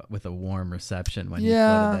with a warm reception when you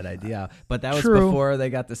floated that idea out. But that was before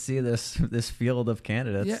they got to see this field of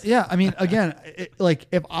candidates. Yeah. I mean, again,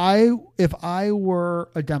 if I were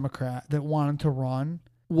a Democrat that wanted to run,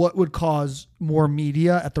 what would cause more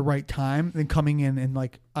media at the right time than coming in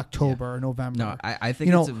like October or November? No, I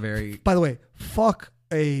think it's a very... By the way, fuck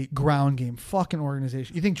a ground game. Fuck an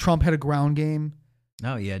organization. You think Trump had a ground game?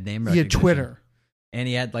 No, he had name He recognition. had Twitter. And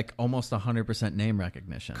he had like almost 100% name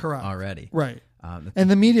recognition. Correct. Already. Right. And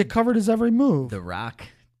the media covered his every move. The Rock,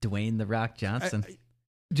 Dwayne The Rock Johnson.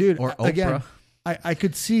 Dude, or again, Oprah. I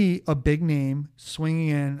could see a big name swinging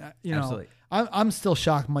in. Absolutely. I'm still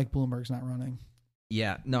shocked Mike Bloomberg's not running.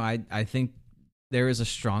 Yeah, no, I think there is a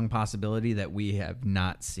strong possibility that we have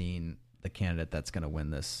not seen the candidate that's going to win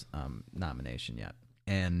this nomination yet.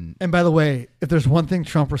 And by the way, if there's one thing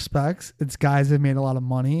Trump respects, it's guys that made a lot of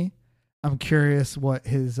money. I'm curious what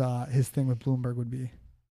his thing with Bloomberg would be.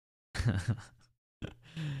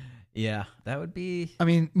 Yeah, that would be... I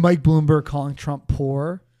mean, Mike Bloomberg calling Trump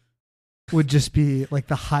poor would just be like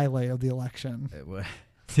the highlight of the election. It would.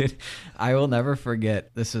 Dude, I will never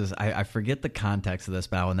forget. I forget the context of this,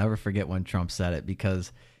 but I will never forget when Trump said it,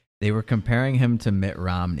 because they were comparing him to Mitt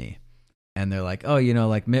Romney. And they're like, oh,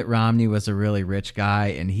 like Mitt Romney was a really rich guy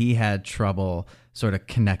and he had trouble sort of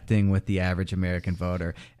connecting with the average American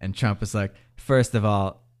voter. And Trump was like, first of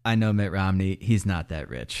all, I know Mitt Romney. He's not that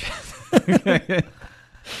rich.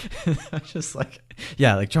 I'm just like,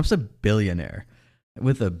 yeah, like Trump's a billionaire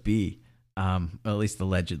with a B, at least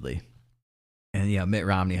allegedly. And, Mitt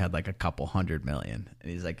Romney had like a couple $100 million.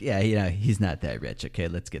 And he's like, yeah, he's not that rich. Okay,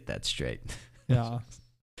 let's get that straight. Yeah.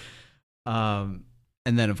 And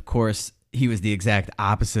then, of course, he was the exact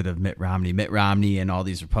opposite of Mitt Romney. Mitt Romney and all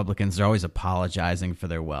these Republicans are always apologizing for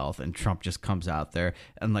their wealth, and Trump just comes out there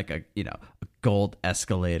and like a gold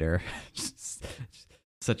escalator.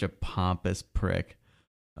 Such a pompous prick.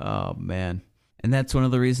 Oh man. And that's one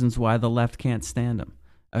of the reasons why the left can't stand him.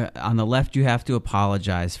 On the left, you have to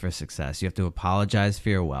apologize for success. You have to apologize for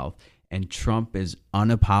your wealth. And Trump is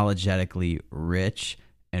unapologetically rich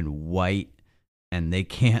and white, and they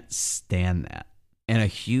can't stand that. And a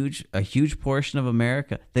huge portion of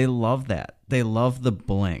America, they love that. They love the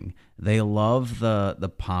bling. They love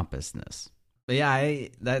the pompousness. But yeah,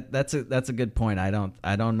 that's a good point. I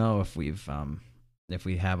don't know if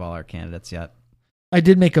we have all our candidates yet. I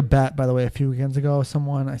did make a bet, by the way, a few weekends ago with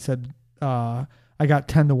someone. I said I got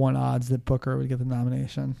 10-1 odds that Booker would get the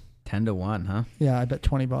nomination. 10-1, huh? Yeah, I bet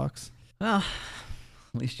 $20. Well,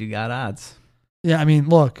 at least you got odds. Yeah, I mean,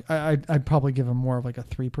 look, I'd probably give him more of like a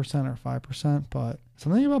 3% or 5%, but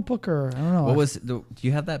something about Booker, I don't know. Do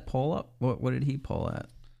you have that poll up? What did he poll at?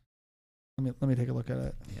 Let me take a look at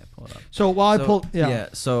it. Yeah, pull it up. So while I pull,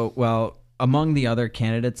 So among the other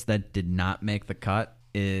candidates that did not make the cut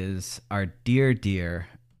is our dear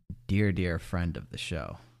friend of the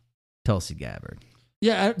show, Tulsi Gabbard.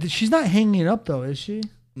 Yeah, she's not hanging it up though, is she?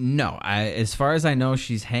 No, as far as I know,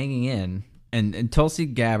 she's hanging in, and Tulsi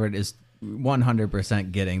Gabbard is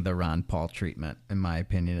 100% getting the Ron Paul treatment, in my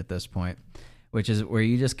opinion, at this point, which is where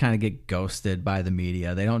you just kind of get ghosted by the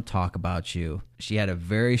media. They don't talk about you. She had a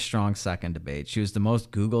very strong second debate. She was the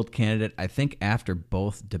most Googled candidate, I think, after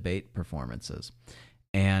both debate performances.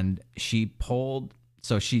 And she polled,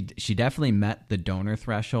 so she definitely met the donor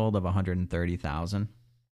threshold of 130,000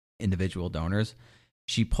 individual donors.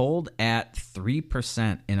 She polled at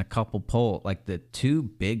 3% in a couple polls, like the two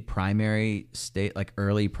big primary state, like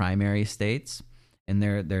early primary states. In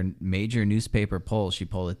their major newspaper polls, she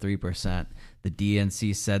polled at 3%. The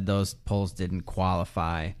DNC said those polls didn't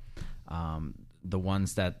qualify. The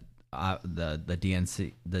ones that the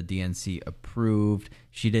DNC approved,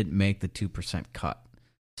 she didn't make the 2% cut.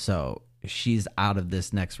 So she's out of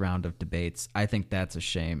this next round of debates. I think that's a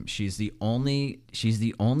shame. She's the only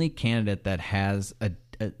candidate that has a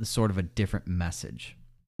sort of a different message.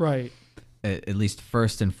 Right. At least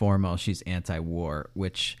first and foremost, she's anti-war,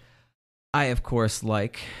 which I, of course,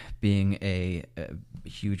 like, being a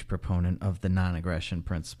huge proponent of the non-aggression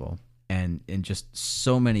principle. And in just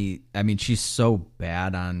so many, I mean, she's so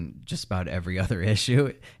bad on just about every other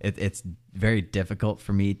issue. It's very difficult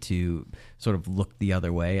for me to sort of look the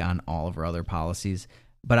other way on all of her other policies.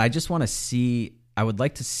 But I just want to see, I would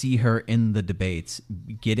like to see her in the debates,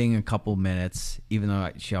 getting a couple minutes, even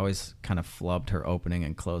though she always kind of flubbed her opening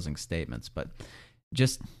and closing statements. But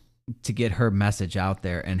just to get her message out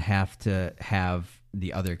there and have to have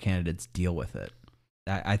the other candidates deal with it.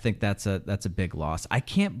 I think that's a big loss. I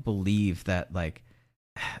can't believe that, like,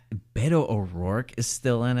 Beto O'Rourke is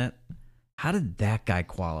still in it. How did that guy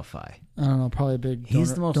qualify? I don't know. Probably a big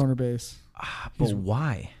donor base. But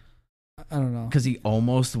why? I don't know. Because he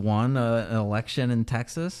almost won an election in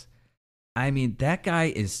Texas? I mean, that guy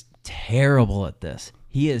is terrible at this.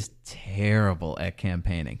 He is terrible at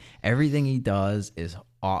campaigning. Everything he does is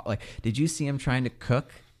like, did you see him trying to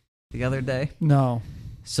cook the other day? No.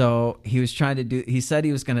 So he said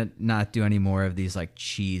he was going to not do any more of these like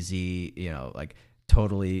cheesy, like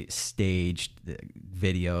totally staged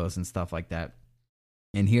videos and stuff like that.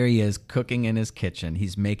 And here he is cooking in his kitchen.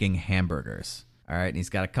 He's making hamburgers. All right. And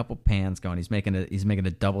he's got a couple pans going. He's making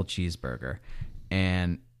a double cheeseburger,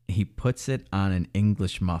 and he puts it on an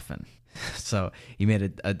English muffin. So he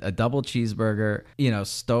made a double cheeseburger,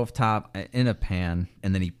 stovetop in a pan,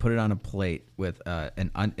 and then he put it on a plate with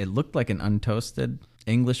it looked like an untoasted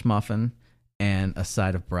English muffin and a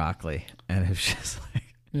side of broccoli. And it was just like,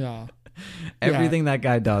 yeah, everything that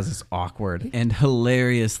guy does is awkward and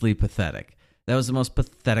hilariously pathetic. That was the most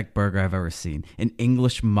pathetic burger I've ever seen. An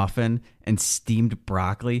English muffin and steamed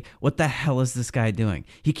broccoli. What the hell is this guy doing?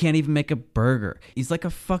 He can't even make a burger. He's like a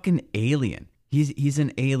fucking alien. He's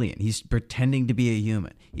an alien. He's pretending to be a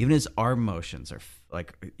human. Even his arm motions are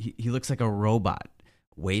like, he looks like a robot.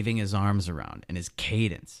 waving his arms around, and his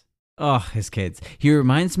cadence. Oh, his cadence. He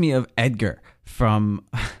reminds me of Edgar from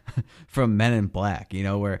from Men in Black,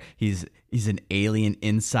 where he's an alien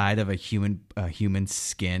inside of a human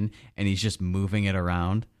skin, and he's just moving it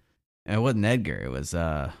around. And it wasn't Edgar. It was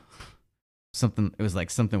something. It was like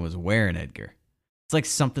something was wearing Edgar. It's like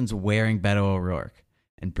something's wearing Beto O'Rourke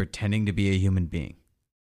and pretending to be a human being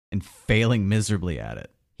and failing miserably at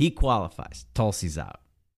it. He qualifies. Tulsi's out.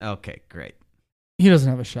 Okay, great. He doesn't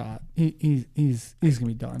have a shot. He's gonna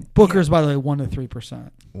be done. Booker's, by the way, 1% to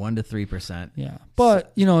 3%. 1% to 3%. Yeah,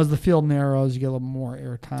 but as the field narrows, you get a little more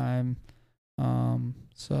airtime. And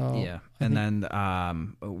then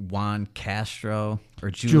Juan Castro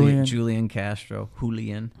or Julian Castro,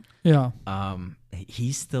 Julian. Yeah.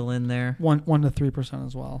 He's still in there. 1% to 3%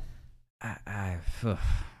 as well.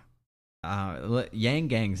 Yang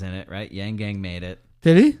Gang's in it, right? Yang Gang made it.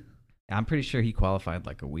 Did he? I'm pretty sure he qualified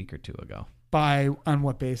like a week or two ago. On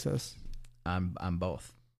what basis? On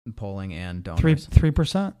both polling and donors.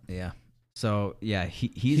 3%. Yeah. So yeah,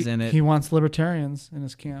 he's in it. He wants libertarians in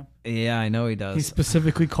his camp. Yeah, I know he does. He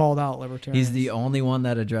specifically called out libertarians. He's the only one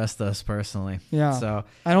that addressed us personally. Yeah. So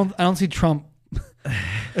I don't see Trump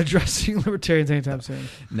addressing libertarians anytime soon.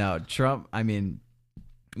 No, Trump. I mean,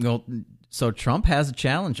 so Trump has a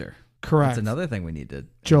challenger. Correct. That's another thing we need to.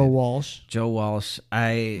 Joe Walsh.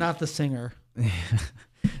 Not the singer.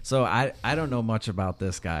 So I don't know much about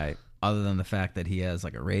this guy other than the fact that he has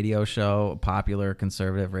like a radio show, a popular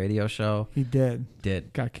conservative radio show. He did.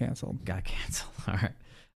 Got canceled. All right.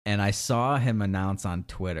 And I saw him announce on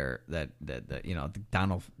Twitter that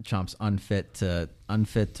Donald Trump's unfit to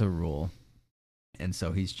rule, and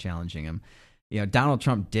so he's challenging him. Donald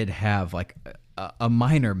Trump did have like a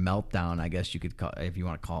minor meltdown, I guess you could call, if you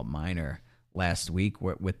want to call it minor, last week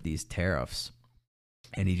with these tariffs,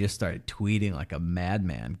 and he just started tweeting like a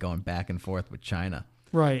madman, going back and forth with China.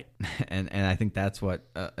 Right. And I think that's what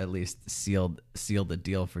at least sealed the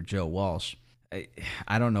deal for Joe Walsh.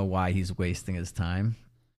 I don't know why he's wasting his time.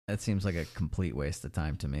 That seems like a complete waste of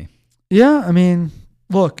time to me. Yeah, I mean,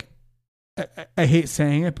 look, I hate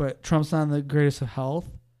saying it, but Trump's not in the greatest of health.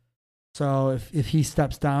 So if he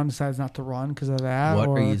steps down, decides not to run because of that. What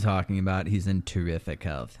are you talking about? He's in terrific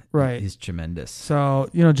health. Right. He's tremendous. So,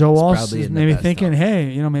 Joe Walsh is maybe thinking,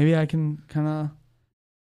 hey, maybe I can kind of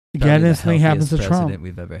get if something happens to Trump.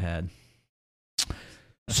 We've ever had.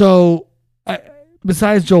 So,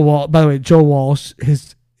 besides Joe Walsh, by the way, Joe Walsh,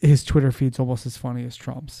 his Twitter feed's almost as funny as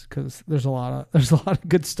Trump's because there's a lot of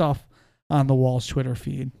good stuff on the Walsh Twitter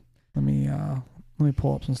feed. Let me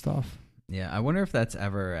pull up some stuff. Yeah, I wonder if that's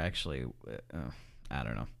ever actually. I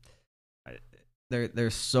don't know.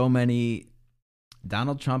 There's so many.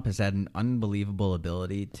 Donald Trump has had an unbelievable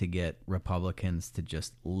ability to get Republicans to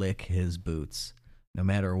just lick his boots, no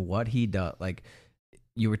matter what he does. Like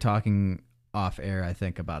you were talking off air, I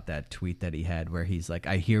think, about that tweet that he had where he's like,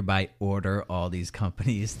 "I hereby order all these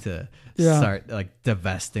companies to start like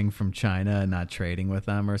divesting from China and not trading with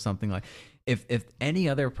them," or something like. If any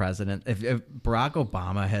other president, if Barack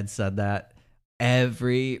Obama had said that,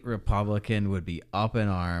 every Republican would be up in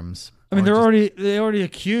arms. I mean, they already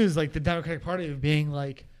accused like the Democratic Party of being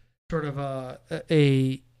like sort of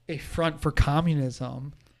a front for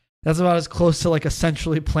communism. That's about as close to like a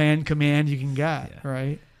centrally planned command you can get,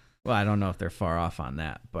 right? Well, I don't know if they're far off on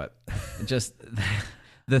that, but just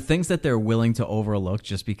the things that they're willing to overlook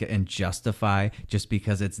and justify just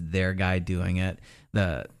because it's their guy doing it.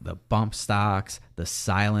 The bump stocks, the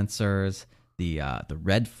silencers, the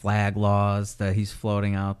red flag laws that he's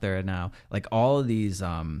floating out there now, like all of these,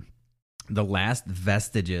 the last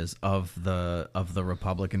vestiges of the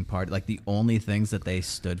Republican Party, like the only things that they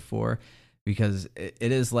stood for, because it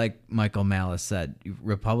is like Michael Malice said,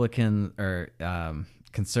 Republican or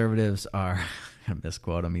conservatives are. I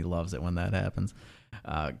misquote him. He loves it when that happens.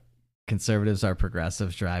 Conservatives are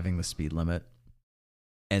progressives driving the speed limit.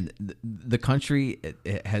 And the country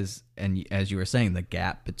it has, and as you were saying, the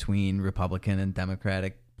gap between Republican and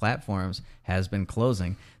Democratic platforms has been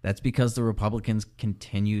closing. That's because the Republicans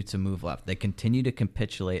continue to move left. They continue to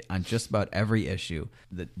capitulate on just about every issue.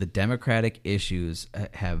 The Democratic issues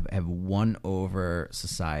have won over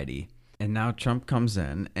society. And now Trump comes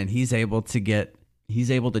in, and he's able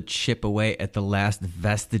to chip away at the last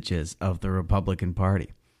vestiges of the Republican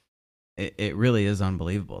Party. It really is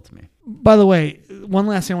unbelievable to me. By the way, one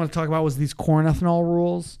last thing I want to talk about was these corn ethanol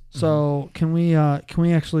rules. So can we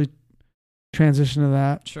actually transition to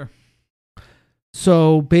that? Sure.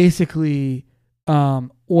 So basically,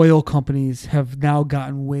 oil companies have now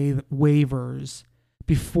gotten waivers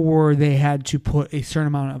before they had to put a certain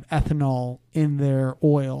amount of ethanol in their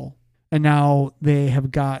oil, and now they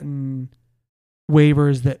have gotten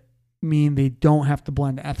waivers that mean they don't have to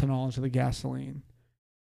blend ethanol into the gasoline.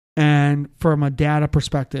 And from a data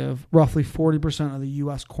perspective, roughly 40% of the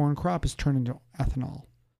U.S. corn crop is turned into ethanol.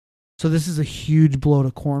 So this is a huge blow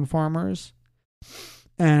to corn farmers.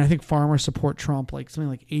 And I think farmers support Trump like something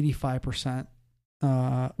like 85%,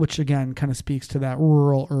 which again kind of speaks to that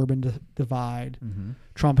rural-urban divide. Mm-hmm.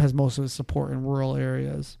 Trump has most of his support in rural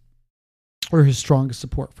areas, or his strongest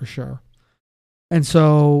support for sure. And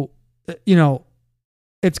so,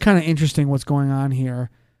 it's kind of interesting what's going on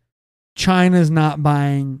here. China's not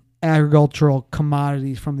buying agricultural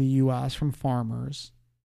commodities from the U.S., from farmers.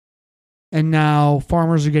 And now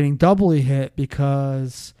farmers are getting doubly hit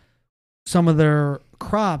because some of their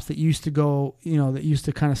crops that used to go, that used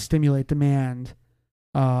to kind of stimulate demand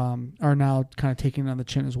are now kind of taking on the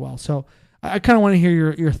chin as well. So I kind of want to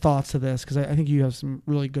hear your thoughts to this, because I think you have some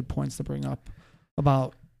really good points to bring up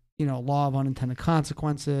about, law of unintended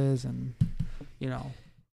consequences and,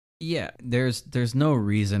 Yeah, there's no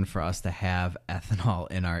reason for us to have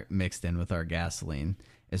ethanol mixed in with our gasoline.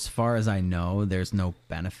 As far as I know, there's no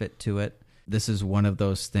benefit to it. This is one of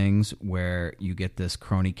those things where you get this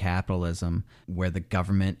crony capitalism where the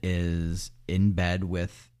government is in bed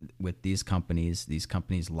with these companies. These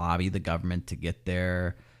companies lobby the government to get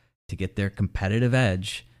their competitive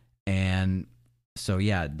edge, and so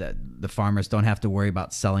yeah, the farmers don't have to worry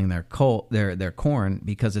about selling their corn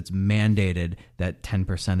because it's mandated that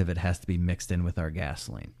 10% of it has to be mixed in with our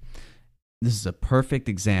gasoline. This is a perfect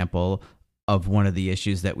example of one of the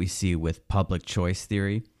issues that we see with public choice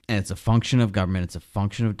theory. And it's a function of government. It's a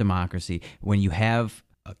function of democracy. When you have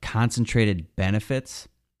concentrated benefits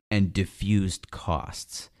and diffused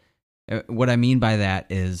costs. What I mean by that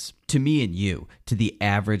is, to me and you, to the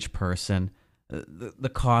average person, the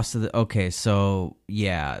cost of the ethanol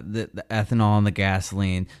and the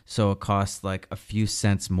gasoline, so it costs like a few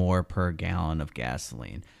cents more per gallon of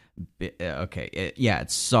gasoline.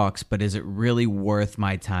 It sucks, but is it really worth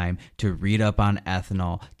my time to read up on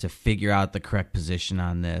ethanol, to figure out the correct position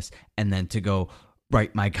on this, and then to go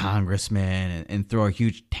write my congressman and throw a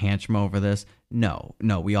huge tantrum over this? No,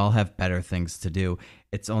 we all have better things to do.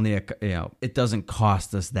 It's only it doesn't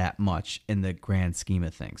cost us that much in the grand scheme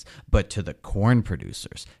of things. But to the corn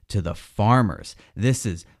producers, to the farmers, this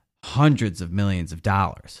is hundreds of millions of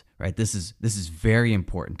dollars, right? This is very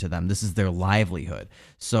important to them. This is their livelihood.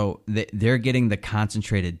 So they're getting the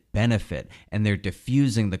concentrated benefit, and they're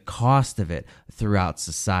diffusing the cost of it throughout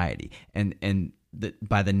society. And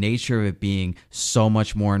by the nature of it being so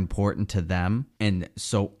much more important to them and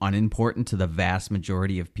so unimportant to the vast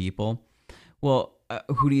majority of people, well,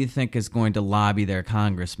 who do you think is going to lobby their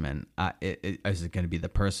congressman? Is it going to be the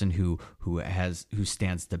person who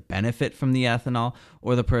stands to benefit from the ethanol,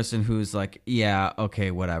 or the person who's like, yeah,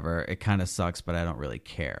 okay, whatever, it kind of sucks, but I don't really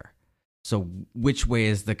care? So which way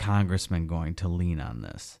is the congressman going to lean on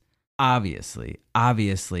this? Obviously,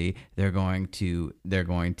 they're going to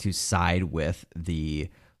side with the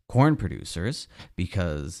corn producers,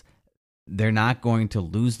 because they're not going to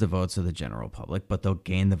lose the votes of the general public, but they'll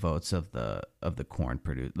gain the votes of the of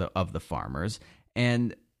the farmers,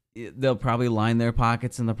 and they'll probably line their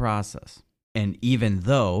pockets in the process. And even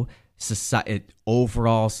though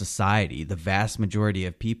overall society, the vast majority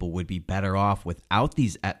of people would be better off without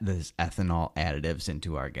this ethanol additives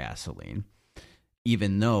into our gasoline,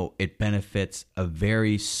 even though it benefits a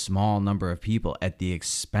very small number of people at the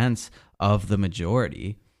expense of the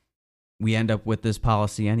majority, we end up with this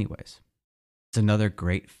policy anyways. It's another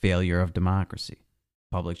great failure of democracy,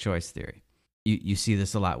 public choice theory. You see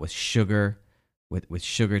this a lot with sugar, with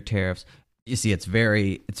sugar tariffs. You see, it's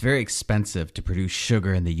very expensive to produce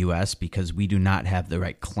sugar in the U.S. because we do not have the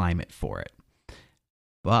right climate for it.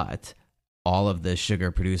 But all of the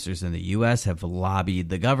sugar producers in the U.S. have lobbied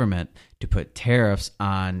the government to put tariffs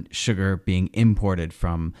on sugar being imported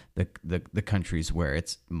from the countries where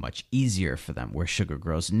it's much easier for them, where sugar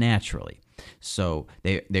grows naturally. So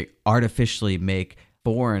they artificially make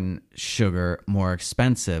foreign sugar more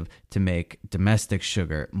expensive to make domestic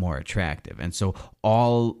sugar more attractive. And so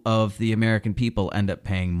all of the American people end up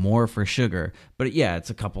paying more for sugar. But yeah, it's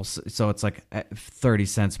it's like 30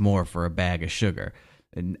 cents more for a bag of sugar.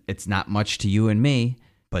 And it's not much to you and me,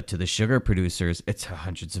 but to the sugar producers, it's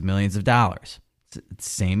hundreds of millions of dollars.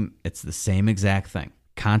 It's the same exact thing.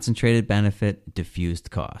 Concentrated benefit, diffused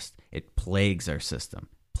cost. It plagues our system,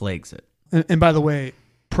 plagues it. And by the way,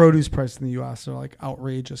 produce prices in the U.S. are like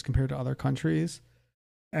outrageous compared to other countries.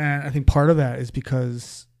 And I think part of that is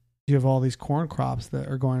because you have all these corn crops that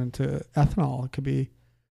are going into ethanol. It could be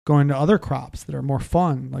going to other crops that are more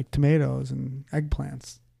fun, like tomatoes and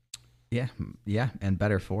eggplants. Yeah, and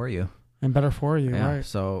better for you. And better for you, Yeah. right?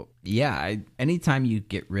 So, anytime you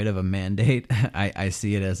get rid of a mandate, I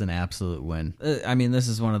see it as an absolute win. I mean, this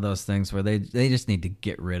is one of those things where they just need to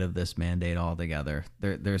get rid of this mandate altogether.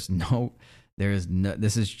 This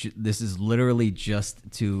is literally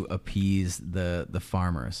just to appease the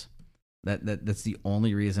farmers. That's the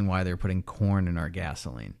only reason why they're putting corn in our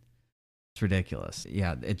gasoline. It's ridiculous.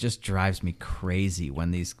 Yeah, it just drives me crazy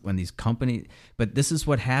when these companies. But this is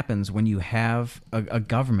what happens when you have a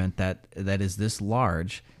government that is this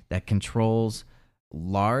large, that controls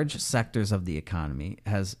large sectors of the economy,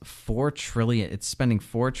 has $4 trillion. It's spending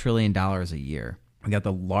 $4 trillion a year. We got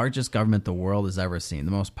the largest government the world has ever seen,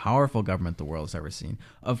 the most powerful government the world has ever seen.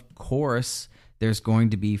 Of course, there's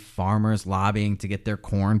going to be farmers lobbying to get their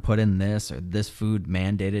corn put in this or this food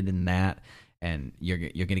mandated in that. And you're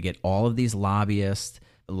going to get all of these lobbyists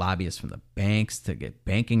from the banks to get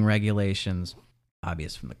banking regulations,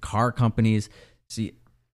 lobbyists from the car companies. See,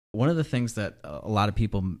 one of the things that a lot of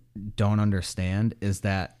people don't understand is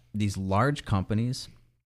that these large companies,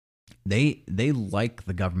 they like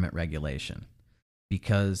the government regulation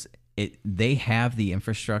because they have the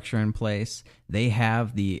infrastructure in place. They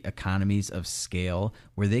have the economies of scale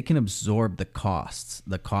where they can absorb the cost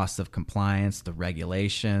of compliance, the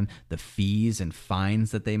regulation, the fees and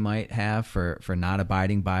fines that they might have for not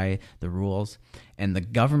abiding by the rules. And the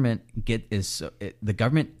government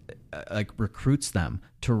recruits them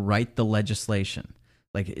to write the legislation.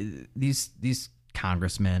 Like these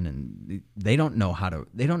congressmen, and they don't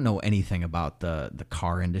know anything about the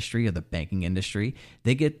car industry or the banking industry.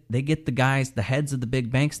 They get the heads of the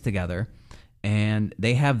big banks together, and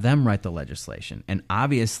they have them write the legislation. And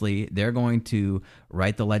obviously they're going to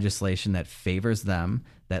write the legislation that favors them,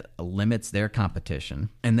 that limits their competition.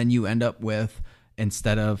 And then you end up with,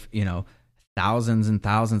 instead of thousands and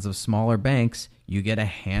thousands of smaller banks, you get a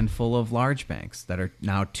handful of large banks that are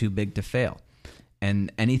now too big to fail.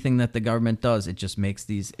 And anything that the government does, it just makes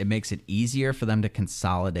it easier for them to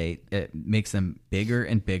consolidate. It makes them bigger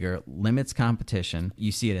and bigger, limits competition.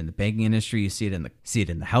 You see it in the banking industry, you see it in the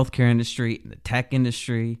healthcare industry, in the tech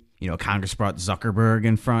industry. Congress brought Zuckerberg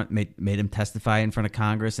in front, made him testify in front of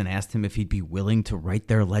Congress and asked him if he'd be willing to write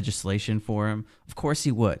their legislation for him. Of course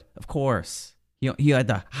he would. Of course. He had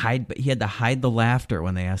to hide the laughter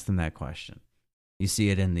when they asked him that question. You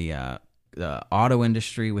see it in the auto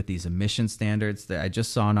industry with these emission standards. I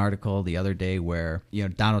just saw an article the other day where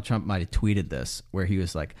Donald Trump might have tweeted this, where he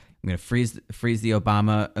was like, "I'm going to freeze the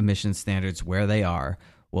Obama emission standards where they are.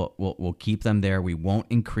 We'll keep them there. We won't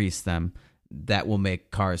increase them. That will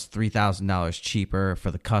make cars $3,000 cheaper for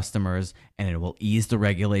the customers, and it will ease the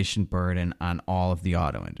regulation burden on all of the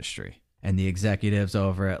auto industry." And the executives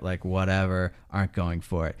over at whatever aren't going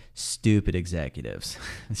for it. Stupid executives.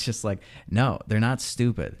 It's just like, no, they're not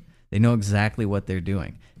stupid. They know exactly what they're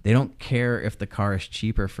doing. They don't care if the car is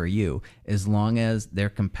cheaper for you, as long as their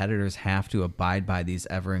competitors have to abide by these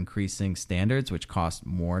ever-increasing standards, which cost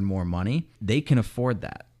more and more money. They can afford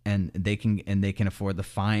that, and they can afford the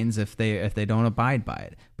fines if they don't abide by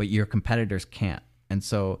it. But your competitors can't, and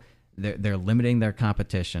so they're limiting their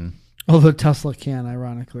competition. Although Tesla can,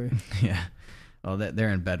 ironically. Yeah. Well, they're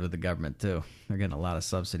in bed with the government too. They're getting a lot of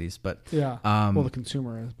subsidies, but yeah. Well, the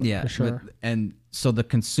consumer is, yeah, for sure. And so the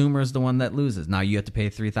consumer is the one that loses. Now you have to pay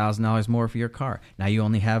 $3,000 more for your car. Now you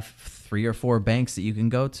only have 3 or 4 banks that you can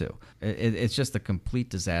go to. It's just a complete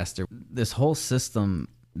disaster. This whole system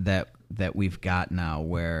that we've got now,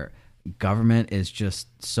 where government is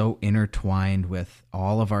just so intertwined with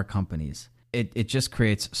all of our companies, it just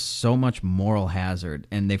creates so much moral hazard,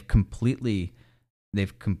 and they've completely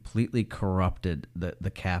corrupted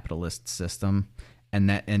the capitalist system,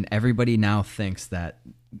 and everybody now thinks that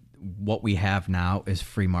what we have now is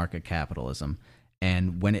free market capitalism.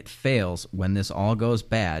 And when it fails, when this all goes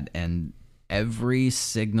bad, and every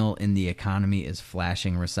signal in the economy is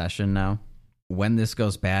flashing recession now, when this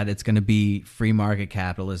goes bad, it's going to be free market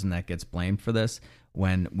capitalism that gets blamed for this,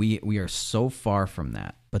 when we are so far from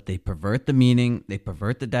that. But they pervert the meaning, they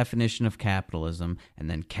pervert the definition of capitalism, and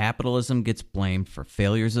then capitalism gets blamed for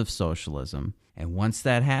failures of socialism. And once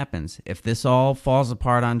that happens, if this all falls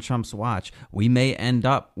apart on Trump's watch, we may end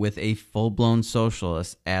up with a full-blown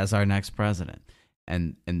socialist as our next president.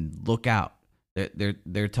 And look out.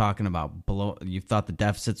 They're talking about you thought the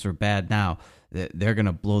deficits were bad, now they're going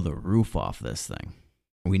to blow the roof off this thing.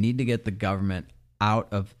 We need to get the government out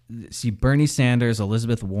of... See, Bernie Sanders,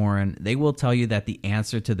 Elizabeth Warren, they will tell you that the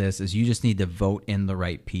answer to this is you just need to vote in the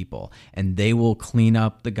right people, and they will clean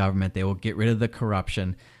up the government. They will get rid of the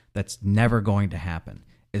corruption. That's never going to happen.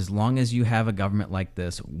 As long as you have a government like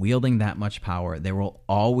this wielding that much power, there will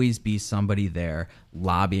always be somebody there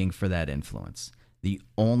lobbying for that influence. The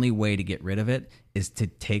only way to get rid of it is to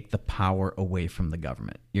take the power away from the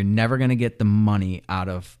government. You're never going to get the money out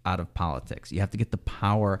of politics. You have to get the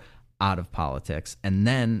power out of politics, and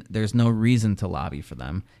then there's no reason to lobby for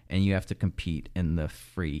them, and you have to compete in the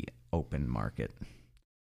free, open market.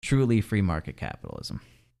 Truly free market capitalism.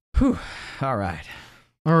 Whew. All right.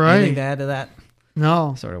 Anything to add to that?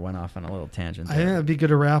 No. Sort of went off on a little tangent I think there. that'd be good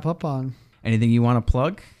to wrap up on. Anything you want to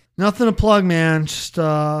plug? Nothing to plug, man. Just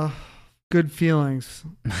good feelings.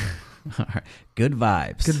 All right. Good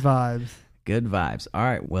vibes. Good vibes. Good vibes. All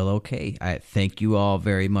right. Well, okay. I thank you all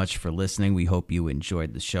very much for listening. We hope you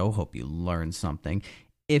enjoyed the show. Hope you learned something.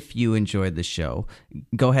 If you enjoyed the show,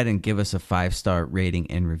 go ahead and give us a 5-star rating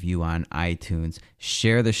and review on iTunes.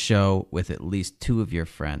 Share the show with at least 2 of your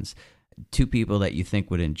friends, 2 people that you think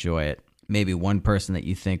would enjoy it, maybe 1 person that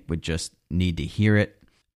you think would just need to hear it.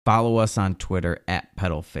 Follow us on Twitter at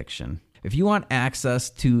Pedal Fiction. If you want access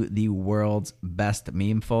to the world's best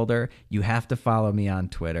meme folder, you have to follow me on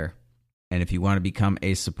Twitter. And if you want to become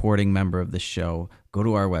a supporting member of the show, go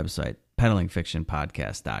to our website,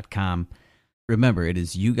 pedalingfictionpodcast.com. Remember, it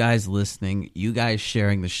is you guys listening, you guys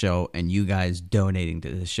sharing the show, and you guys donating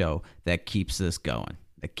to the show that keeps this going,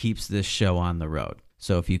 that keeps this show on the road.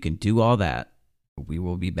 So if you can do all that, we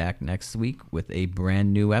will be back next week with a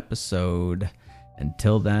brand new episode.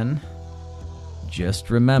 Until then, just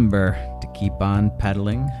remember to keep on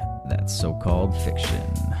peddling that so-called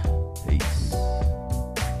fiction.